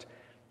Christ.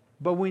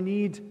 But we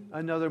need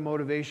another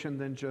motivation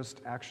than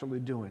just actually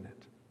doing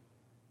it.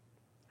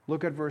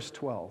 Look at verse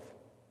 12.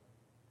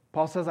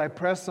 Paul says, I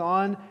press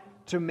on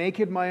to make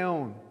it my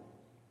own,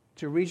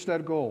 to reach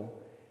that goal,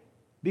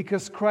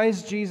 because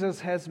Christ Jesus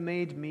has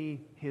made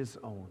me His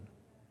own.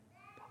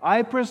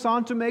 I press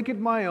on to make it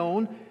my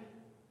own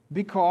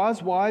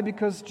because, why?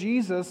 Because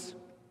Jesus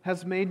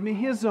has made me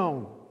His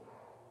own.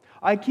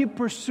 I keep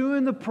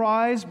pursuing the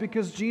prize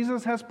because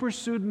Jesus has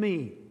pursued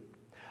me.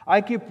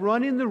 I keep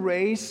running the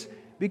race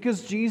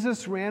because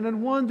Jesus ran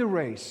and won the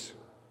race.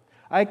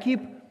 I keep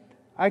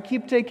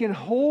taking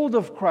hold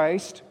of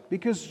Christ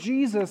because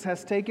Jesus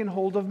has taken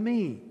hold of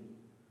me.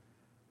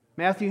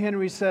 Matthew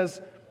Henry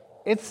says,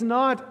 it's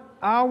not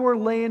our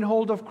laying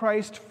hold of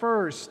Christ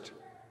first,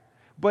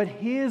 but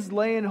His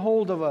laying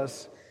hold of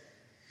us,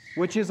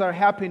 which is our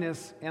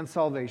happiness and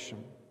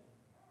salvation.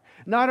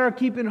 Not our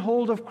keeping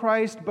hold of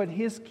Christ, but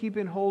His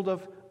keeping hold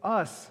of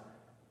us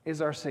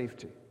is our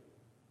safety.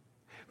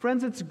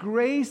 Friends, it's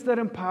grace that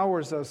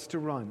empowers us to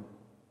run.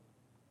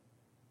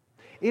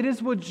 It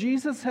is what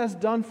Jesus has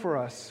done for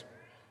us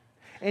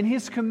and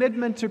His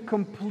commitment to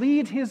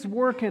complete His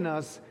work in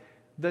us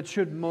that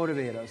should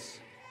motivate us.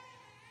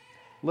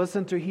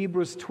 Listen to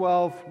Hebrews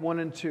 12, 1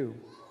 and 2.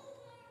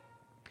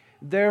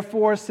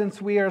 Therefore,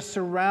 since we are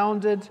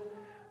surrounded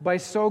by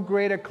so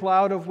great a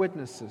cloud of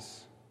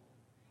witnesses,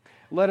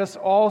 let us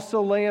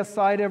also lay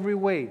aside every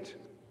weight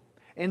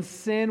and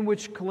sin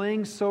which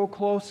clings so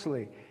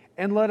closely,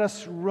 and let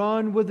us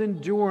run with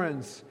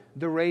endurance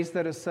the race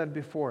that is set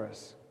before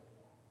us.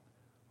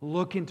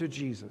 Look into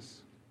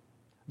Jesus,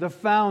 the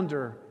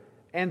founder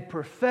and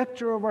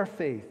perfecter of our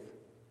faith,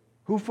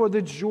 who for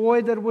the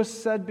joy that was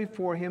set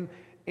before Him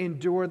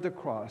endured the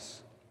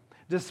cross,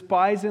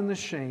 despising the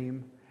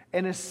shame,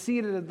 and is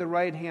seated at the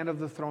right hand of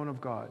the throne of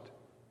God.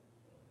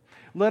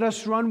 Let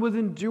us run with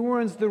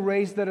endurance the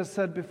race that is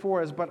set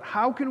before us. But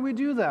how can we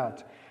do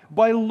that?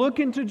 By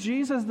looking to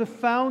Jesus, the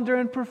founder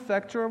and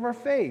perfecter of our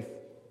faith,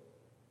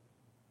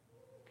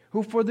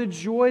 who for the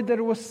joy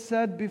that was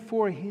set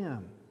before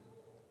Him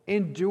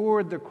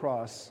endured the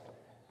cross,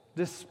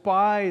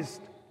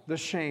 despised the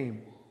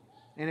shame,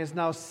 and is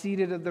now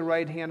seated at the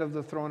right hand of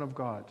the throne of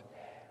God.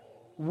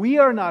 We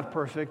are not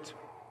perfect,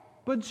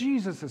 but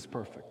Jesus is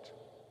perfect.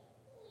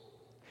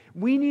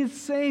 We need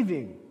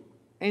saving,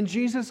 and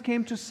Jesus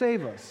came to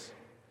save us.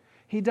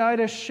 He died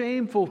a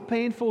shameful,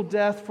 painful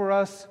death for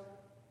us,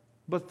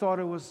 but thought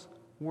it was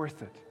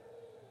worth it.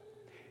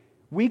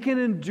 We can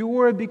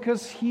endure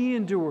because He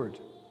endured.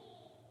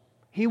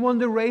 He won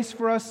the race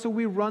for us, so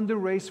we run the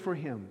race for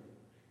Him.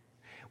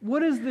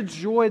 What is the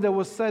joy that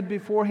was set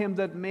before Him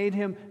that made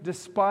Him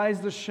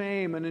despise the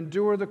shame and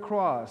endure the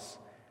cross?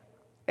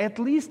 At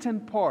least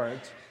in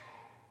part,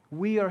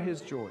 we are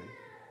His joy.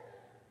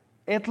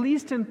 At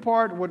least in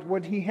part,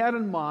 what He had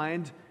in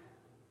mind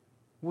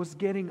was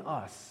getting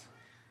us,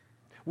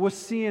 was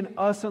seeing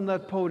us on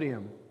that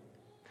podium,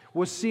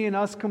 was seeing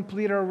us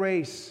complete our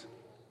race.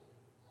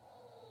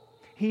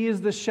 He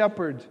is the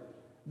shepherd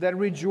that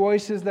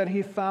rejoices that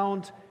He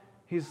found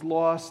His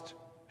lost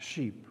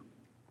sheep.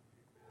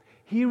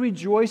 He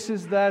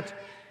rejoices that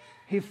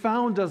He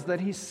found us,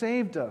 that He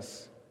saved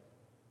us.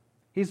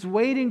 He's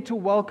waiting to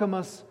welcome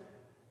us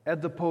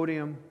at the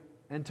podium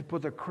and to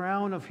put a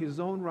crown of His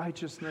own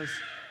righteousness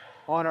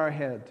on our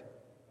head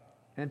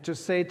and to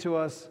say to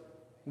us,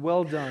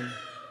 well done,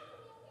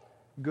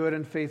 good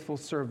and faithful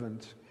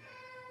servant.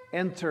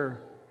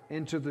 Enter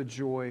into the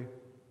joy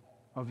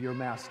of your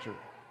Master.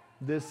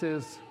 This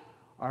is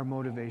our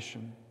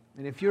motivation.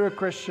 And if you're a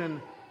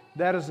Christian,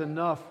 that is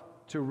enough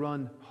to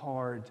run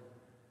hard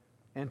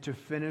and to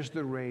finish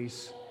the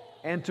race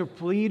and to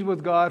plead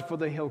with God for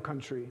the hill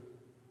country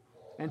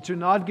and to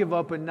not give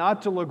up and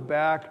not to look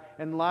back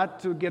and not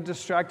to get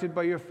distracted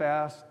by your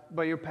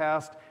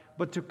past,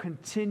 but to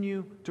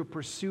continue to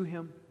pursue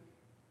Him,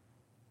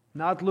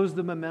 not lose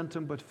the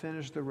momentum, but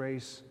finish the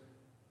race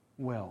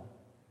well,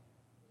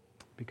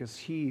 because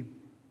He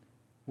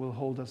will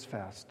hold us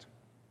fast.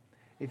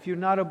 If you're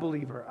not a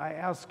believer, I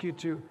ask you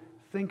to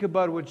think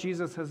about what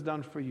Jesus has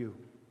done for you.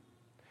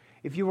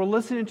 If you were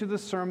listening to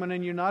this sermon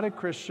and you're not a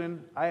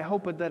Christian, I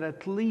hope that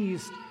at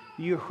least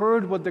you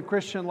heard what the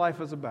Christian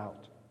life is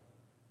about.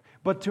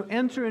 But to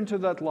enter into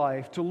that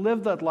life, to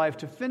live that life,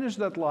 to finish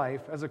that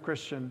life as a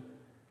Christian,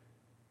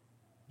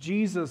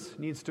 Jesus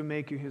needs to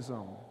make you His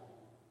own.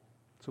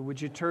 So would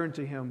you turn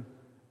to Him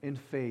in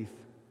faith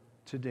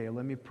today?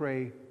 Let me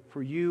pray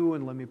for you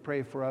and let me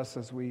pray for us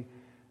as we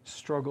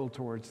struggle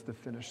towards the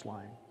finish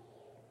line.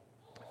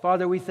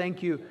 Father, we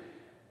thank you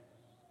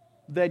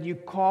that you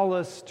call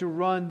us to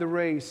run the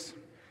race.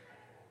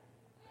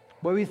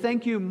 But we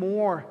thank you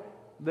more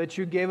that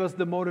you gave us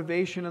the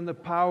motivation and the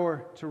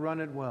power to run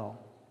it well.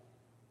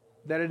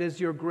 That it is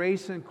your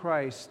grace in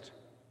Christ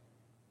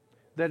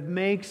that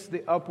makes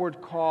the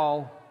upward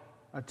call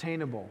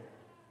attainable.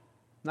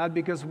 Not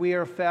because we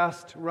are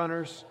fast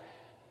runners,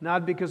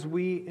 not because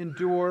we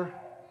endure,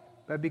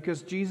 but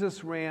because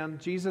Jesus ran,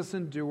 Jesus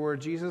endured,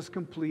 Jesus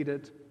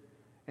completed,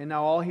 and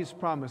now all His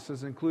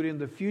promises, including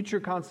the future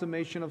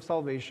consummation of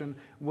salvation,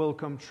 will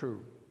come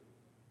true.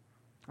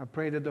 I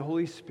pray that the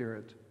Holy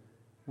Spirit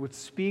would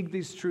speak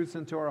these truths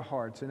into our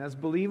hearts. And as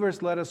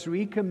believers, let us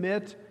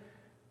recommit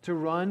to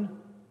run.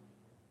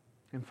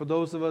 And for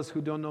those of us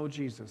who don't know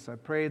Jesus, I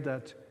pray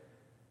that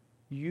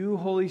you,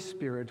 Holy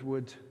Spirit,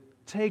 would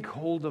take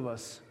hold of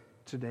us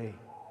today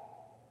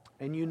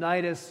and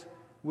unite us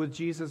with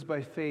Jesus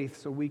by faith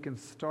so we can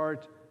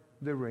start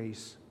the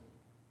race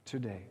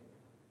today.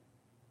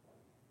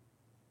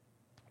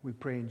 We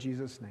pray in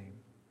Jesus' name.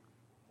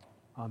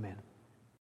 Amen.